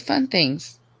stream. Do fun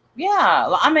things.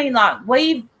 Yeah. I mean, like,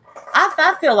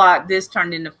 I feel like this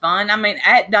turned into fun. I mean,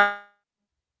 at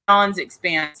Dawn's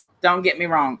expense, don't get me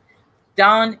wrong.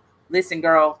 Dawn, listen,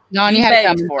 girl. Dawn, you had it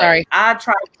coming. Sorry. I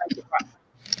tried to make it right.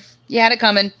 You had it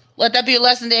coming. Let that be a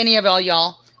lesson to any of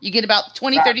y'all. You get about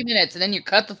 20, 30 minutes and then you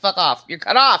cut the fuck off. You're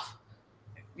cut off.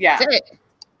 Yeah. That's it.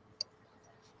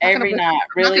 Every night,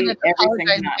 really, every single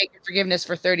night. Make your forgiveness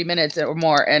for 30 minutes or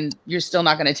more, and you're still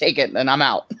not going to take it, then I'm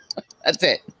out. That's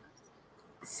it.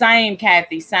 Same,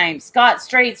 Kathy, same. Scott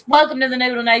Streets, welcome to the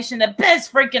Noodle Nation, the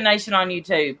best freaking nation on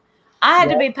YouTube. I had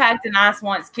to be packed in ice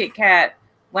once, Kit Kat,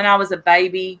 when I was a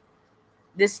baby.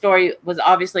 This story was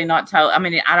obviously not told. I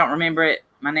mean, I don't remember it.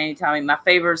 My nanny told me my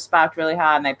fever spiked really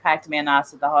high, and they packed me in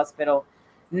ice at the hospital.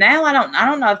 Now I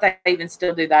don't know if they even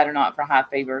still do that or not for high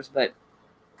fevers, but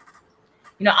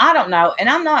you know, I don't know. And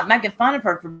I'm not making fun of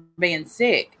her for being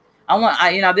sick.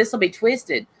 You know, this will be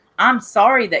twisted. I'm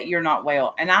sorry that you're not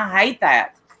well. And I hate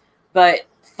that. But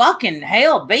fucking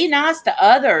hell, be nice to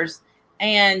others.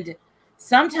 And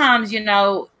sometimes, you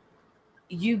know,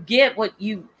 you get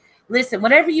listen,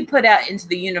 whatever you put out into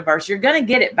the universe, you're going to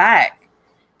get it back.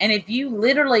 And if you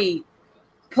literally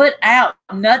put out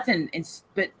nothing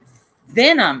but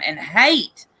venom and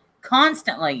hate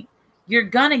constantly, you're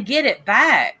going to get it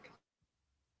back.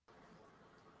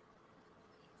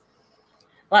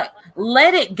 Like,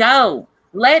 let it go.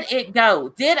 Let it go.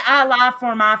 Did I lie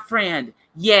for my friend?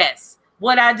 Yes.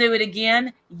 Would I do it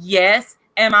again? Yes.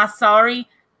 Am I sorry?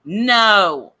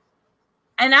 No.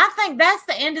 And I think that's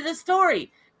the end of the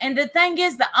story. And the thing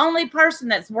is, the only person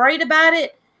that's worried about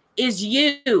it is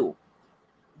you,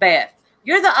 Beth.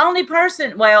 You're the only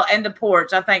person. Well, and the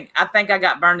porch. I think I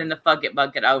got burned in the fuck it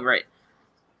bucket over it.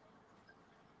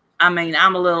 I mean,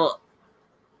 I'm a little.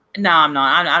 No, I'm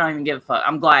not. I don't even give a fuck.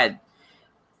 I'm glad.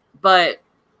 But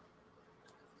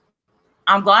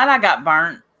I'm glad I got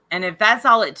burnt. And if that's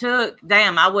all it took,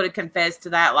 damn, I would have confessed to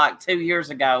that like 2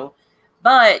 years ago.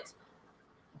 But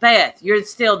Beth, you're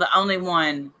still the only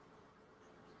one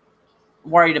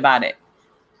worried about it.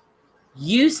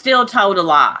 You still told a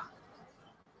lie.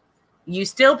 You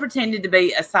still pretended to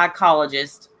be a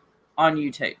psychologist on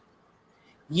YouTube.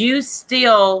 You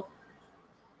still,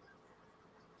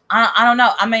 I don't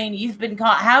know. I mean, you've been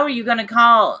called, how are you going to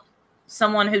call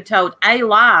someone who told a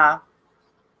lie?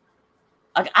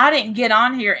 Like, I didn't get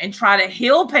on here and try to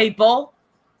heal people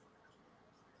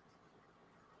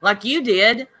like you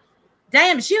did.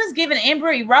 Damn, she was giving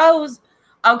Embry Rose.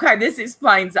 Okay, this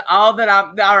explains all that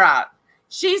all right.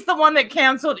 She's the one that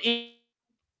canceled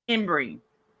Embry.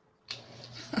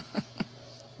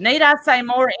 Need I say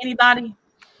more? Anybody?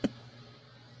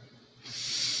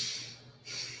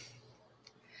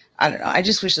 I don't know. I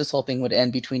just wish this whole thing would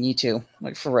end between you two.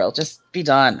 Like, for real. Just be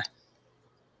done.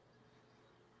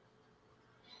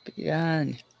 Be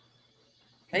done.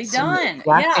 Be done.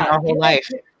 Yeah. Our whole life.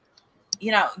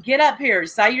 You know, get up here.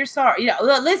 Say you're sorry. You know,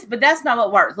 look, listen, but that's not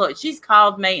what works. Look, she's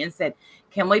called me and said,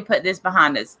 can we put this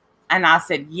behind us? And I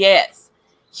said, yes.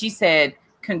 She said,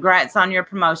 congrats on your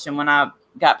promotion when I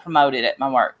got promoted at my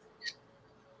work.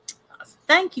 I said,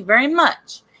 thank you very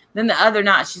much. Then the other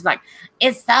night, she's like,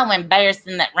 it's so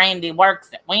embarrassing that Randy works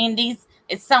at Wendy's.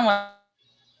 It's so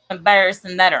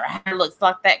embarrassing that her hair looks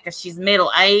like that because she's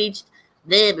middle-aged.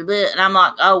 Blah, blah, blah. And I'm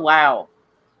like, oh, wow.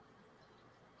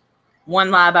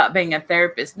 One lie about being a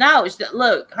therapist. No,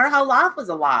 look, her whole life was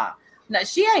a lie. No,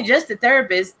 she ain't just a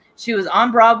therapist. She was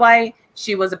on Broadway.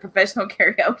 She was a professional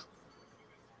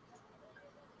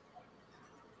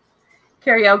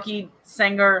karaoke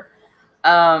singer.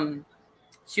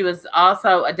 She was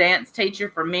also a dance teacher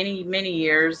for many, many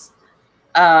years.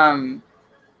 I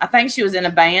think she was in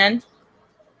a band.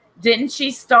 Didn't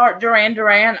she start Duran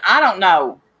Duran? I don't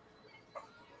know.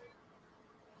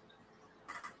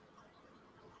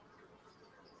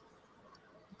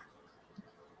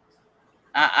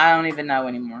 I don't even know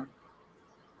anymore.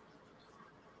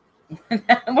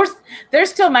 They're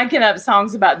still making up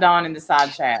songs about Dawn in the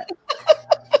side chat.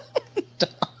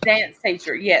 Dance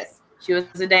teacher. Yes, she was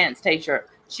a dance teacher.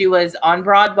 She was on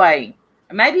Broadway.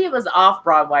 Maybe it was off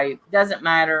Broadway. Doesn't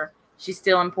matter. She's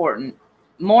still important.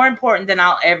 More important than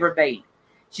I'll ever be.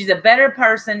 She's a better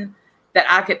person that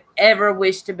I could ever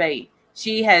wish to be.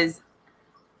 She has,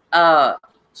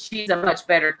 she's a much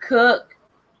better cook.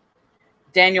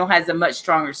 Daniel has a much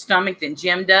stronger stomach than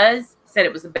Jim does. Said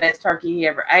it was the best turkey he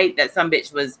ever ate. That some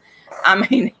bitch was, I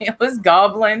mean, it was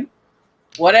gobbling.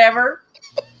 Whatever.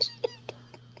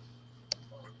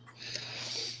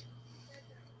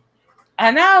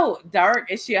 I know, Dark.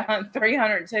 Is she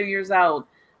 302 years old?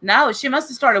 No, she must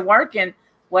have started working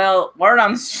Well, word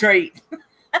on the street.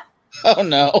 Oh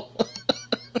no.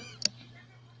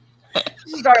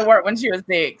 She started work when she was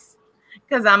 6.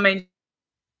 Because, I mean,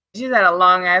 she's had a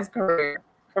long-ass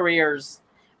careers.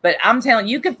 But I'm telling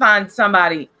you, you could find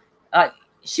somebody,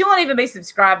 she won't even be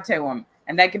subscribed to them,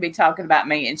 and they could be talking about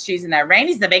me, and she's in there.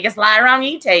 Randy's the biggest liar on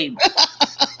YouTube.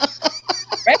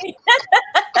 Randy.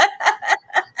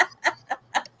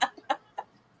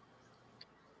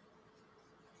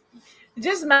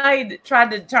 Just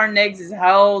tried to turn Niggs'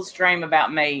 whole stream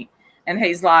about me. And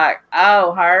he's like,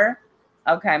 oh, her?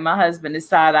 Okay, my husband is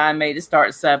side-eyeing me to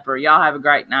start supper. Y'all have a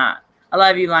great night. I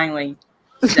love you, Langley.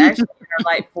 She's actually in her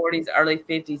late 40s, early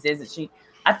 50s, isn't she?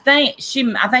 I think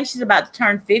she's about to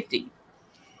turn 50.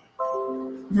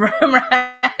 Rumor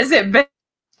has it been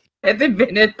at the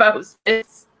Bennett Post.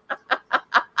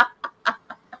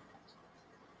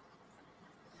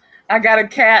 I got a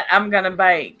cat I'm gonna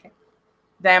bake.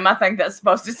 Damn, I think that's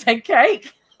supposed to say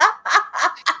cake.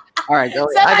 All right, go.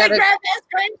 Somebody grab that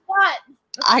screenshot.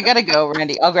 I gotta go,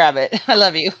 Randy. I'll grab it. I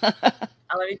love you. I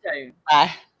love you too.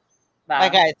 Bye. Bye,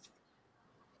 guys.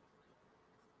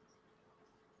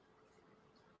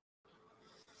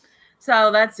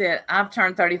 So that's it. I've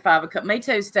turned 35. Me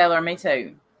too, Stellar. Me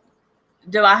too.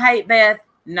 Do I hate Beth?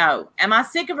 No. Am I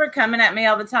sick of her coming at me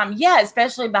all the time? Yeah,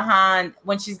 especially behind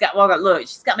when she's got, well, look,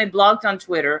 she's got me blocked on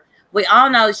Twitter. We all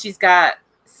know she's got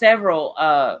several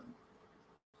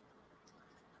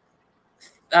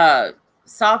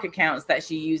sock accounts that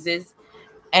she uses.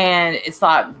 And it's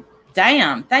like,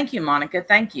 damn, thank you, Monica.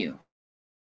 Thank you.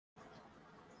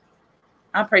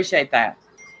 I appreciate that.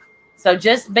 So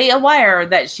just be aware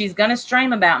that she's going to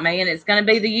stream about me, and it's going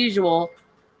to be the usual.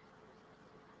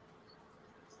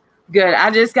 Good. I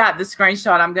just got the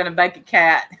screenshot. I'm going to bake a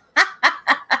cat.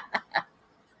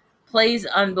 Please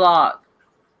unblock.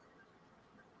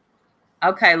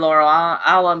 Okay, Laurel,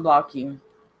 I'll unblock you.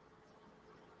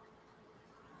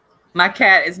 My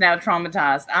cat is now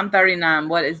traumatized. I'm 39.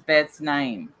 What is Beth's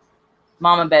name?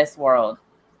 Mama Best World.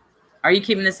 Are you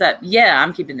keeping this up? Yeah,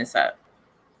 I'm keeping this up.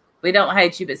 We don't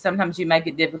hate you, but sometimes you make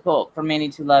it difficult for many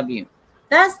to love you.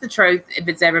 That's the truth, if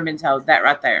it's ever been told. That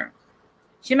right there.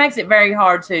 She makes it very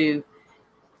hard to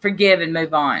forgive and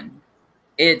move on.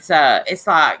 It's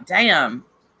like, damn.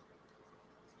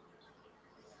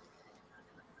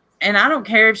 And I don't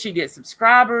care if she gets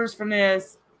subscribers from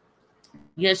this.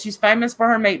 Yes, she's famous for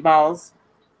her meatballs.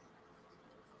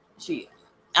 She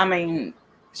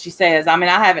says, I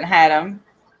haven't had them.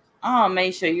 Oh,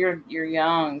 Misha, you're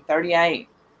young, 38.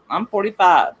 I'm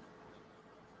 45.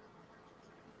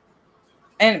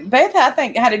 And Beth, I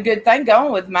think, had a good thing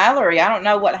going with Mallory. I don't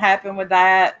know what happened with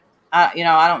that. I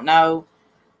don't know.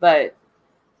 But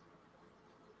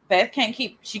Beth can't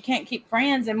keep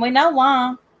friends, and we know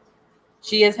why.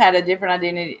 She has had a different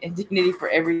identity for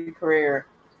every career.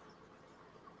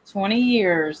 20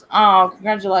 years. Oh,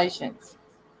 congratulations.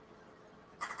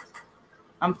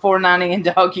 I'm 490 in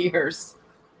dog years.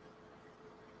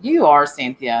 You are,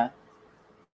 Cynthia.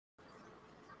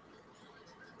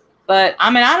 But,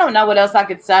 I don't know what else I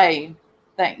could say.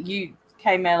 Thank you,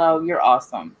 K Mello. You're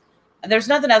awesome. There's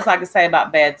nothing else I could say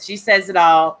about Beth. She says it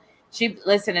all.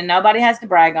 Listen, and nobody has to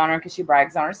brag on her because she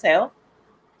brags on herself.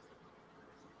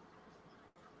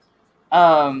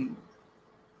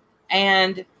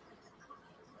 And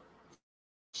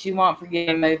she won't forget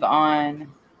and move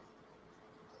on.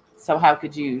 So how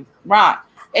could you? Right.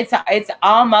 It's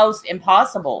almost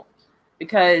impossible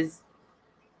because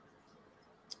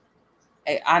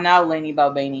I know, Lenny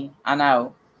Bobini. I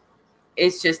know.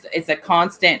 It's a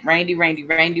constant Randy.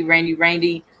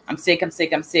 I'm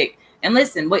sick. And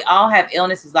listen, we all have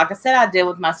illnesses. Like I said, I deal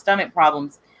with my stomach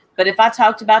problems. But if I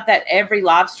talked about that every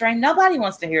live stream, nobody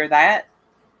wants to hear that.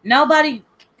 Nobody,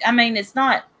 it's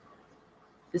not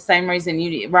the same reason you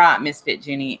need, right, Misfit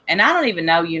Jenny. And I don't even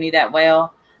know Uni that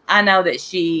well. I know that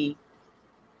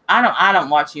I don't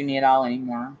watch Uni at all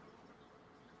anymore.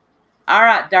 All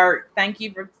right, Dirk. Thank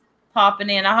you for popping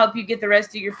in. I hope you get the rest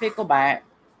of your pickle back.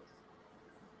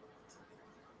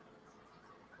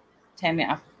 Tammy,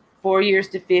 4 years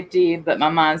to 50, but my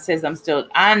mind says I'm still,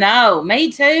 I know,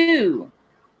 me too.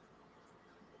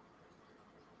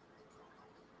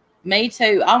 Me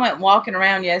too. I went walking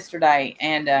around yesterday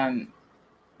and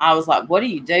I was like, what are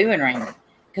you doing, Randy?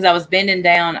 Because I was bending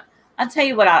down. I'll tell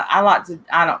you what I like to,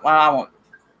 I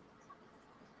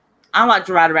like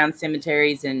to ride around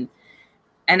cemeteries and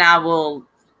I will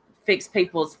fix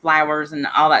people's flowers and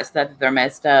all that stuff if they're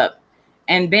messed up.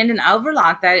 And bending over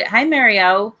like that. Hey,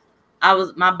 Mario,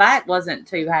 my back wasn't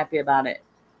too happy about it.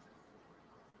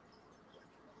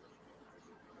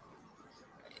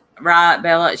 Right,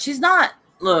 Bella. She's not,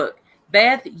 look,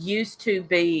 Beth used to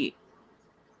be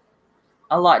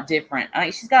a lot different. I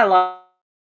mean, she's got a lot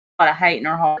of hate in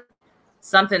her heart.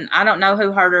 Something, I don't know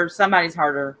who hurt her. Somebody's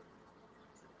hurt her.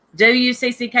 Do you,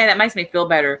 CCK? That makes me feel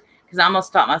better because I'm going to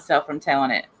stop myself from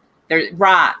telling it. They're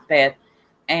right, Beth.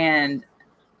 And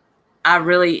I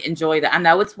really enjoy that. I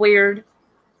know it's weird.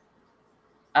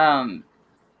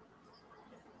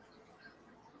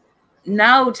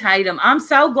 No, Tatum. I'm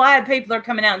so glad people are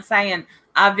coming out and saying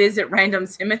I visit random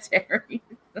cemeteries.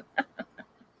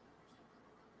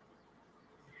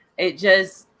 It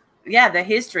just, yeah, the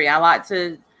history. I like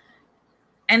to,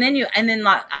 and then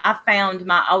like I found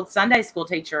my old Sunday school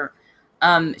teacher.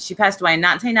 She passed away in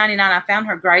 1999. I found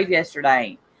her grave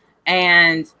yesterday,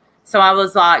 and so I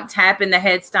was like tapping the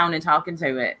headstone and talking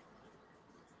to it.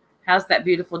 How's that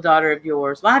beautiful daughter of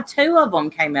yours? Well, I have two of them,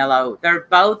 Camelo. They're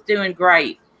both doing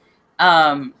great.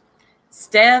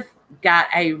 Steph got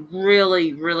a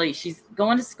really, she's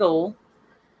going to school,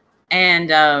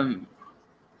 and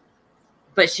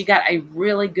but she got a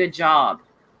really good job.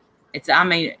 It's, I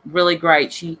mean, really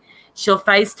great. She'll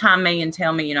FaceTime me and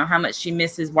tell me, you know, how much she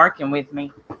misses working with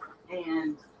me,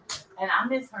 and I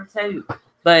miss her too.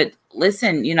 But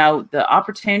listen, you know, the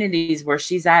opportunities where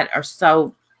she's at are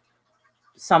so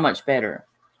much better.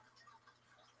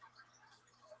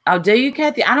 Oh, do you,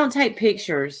 Kathy? I don't take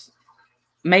pictures.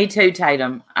 Me too,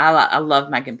 Tatum. I love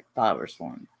making flowers for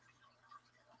him.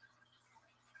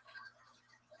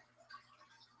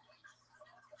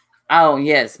 Oh,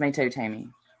 yes. Me too, Tammy.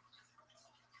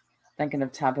 Thinking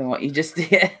of typing what you just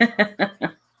did.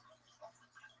 I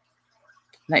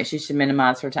think she should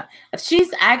minimize her time.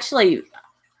 She's actually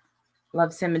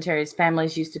loves cemeteries.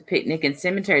 Families used to picnic in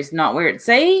cemeteries. Not weird.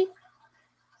 See?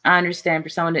 I understand for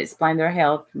someone to explain their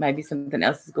health. Maybe something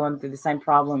else is going through the same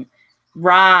problem.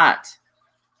 Right.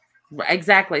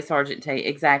 Exactly, Sergeant T.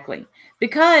 Exactly.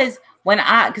 Because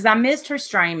because I missed her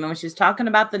stream and when she was talking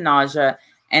about the nausea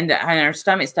and her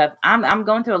stomach stuff, I'm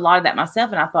going through a lot of that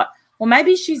myself. And I thought, well,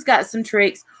 maybe she's got some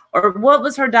tricks, or what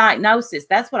was her diagnosis?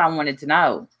 That's what I wanted to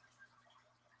know.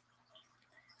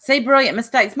 See, brilliant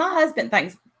mistakes. My husband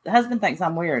thinks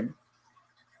I'm weird.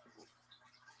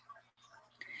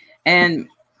 And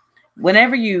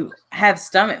whenever you have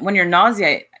stomach, when you're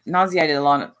nauseated a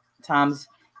lot of times,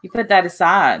 you put that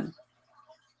aside.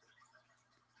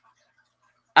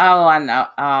 Oh, I know.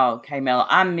 Oh, okay, Mel.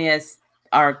 I miss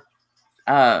our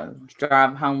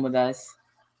drive home with us.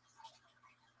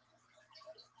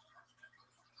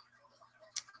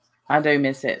 I do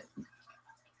miss it.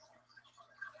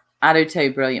 I do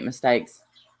too. Brilliant mistakes.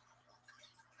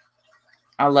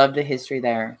 I love the history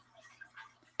there.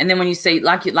 And then when you see,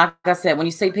 like I said, when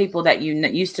you see people that you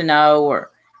used to know,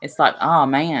 or it's like, oh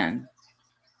man.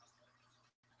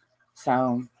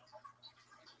 So,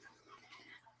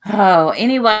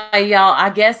 anyway, y'all, I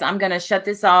guess I'm going to shut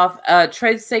this off.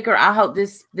 Truth Seeker, I hope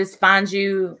this finds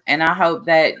you, and I hope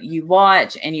that you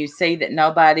watch and you see that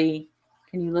nobody,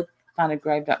 can you look,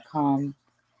 findagrave.com.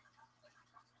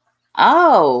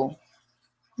 Oh,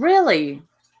 really?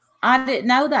 I didn't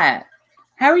know that.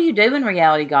 How are you doing,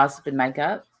 Reality Gossip and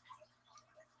Makeup?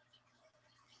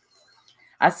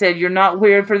 I said, you're not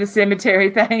weird for the cemetery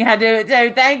thing. I do it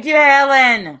too. Thank you,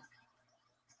 Helen.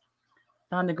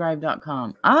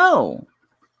 Findagrave.com. Oh.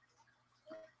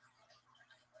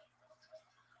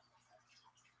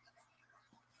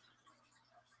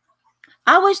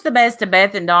 I wish the best to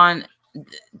Beth and Dawn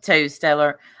too,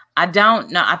 Stellar. I don't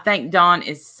know. I think Dawn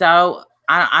is so,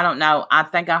 I don't know. I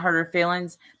think I hurt her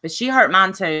feelings, but she hurt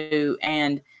mine too.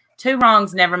 And two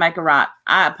wrongs never make a right.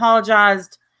 I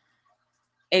apologized.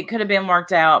 It could have been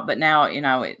worked out, but now, you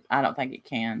know, I don't think it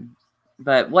can.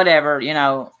 But whatever, you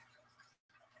know.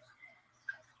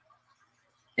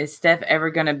 Is Steph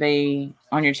ever going to be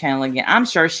on your channel again? I'm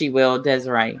sure she will,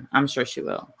 Desiree. I'm sure she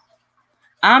will.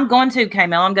 I'm going to,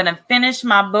 K-Mel. I'm going to finish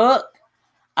my book.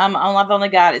 I've only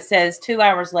got, it says 2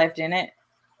 hours left in it.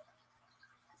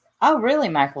 Oh, really,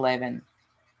 Mac 11?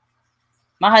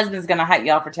 My husband's going to hate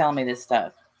y'all for telling me this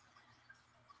stuff.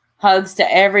 Hugs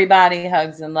to everybody.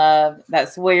 Hugs and love.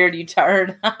 That's weird, you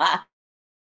turd.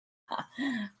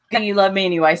 You love me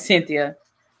anyway, Cynthia.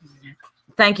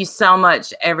 Thank you so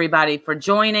much, everybody, for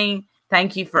joining.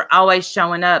 Thank you for always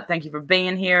showing up. Thank you for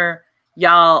being here.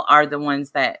 Y'all are the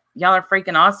ones y'all are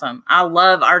freaking awesome. I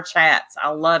love our chats. I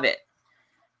love it.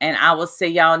 And I will see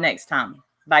y'all next time.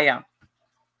 Bye, y'all.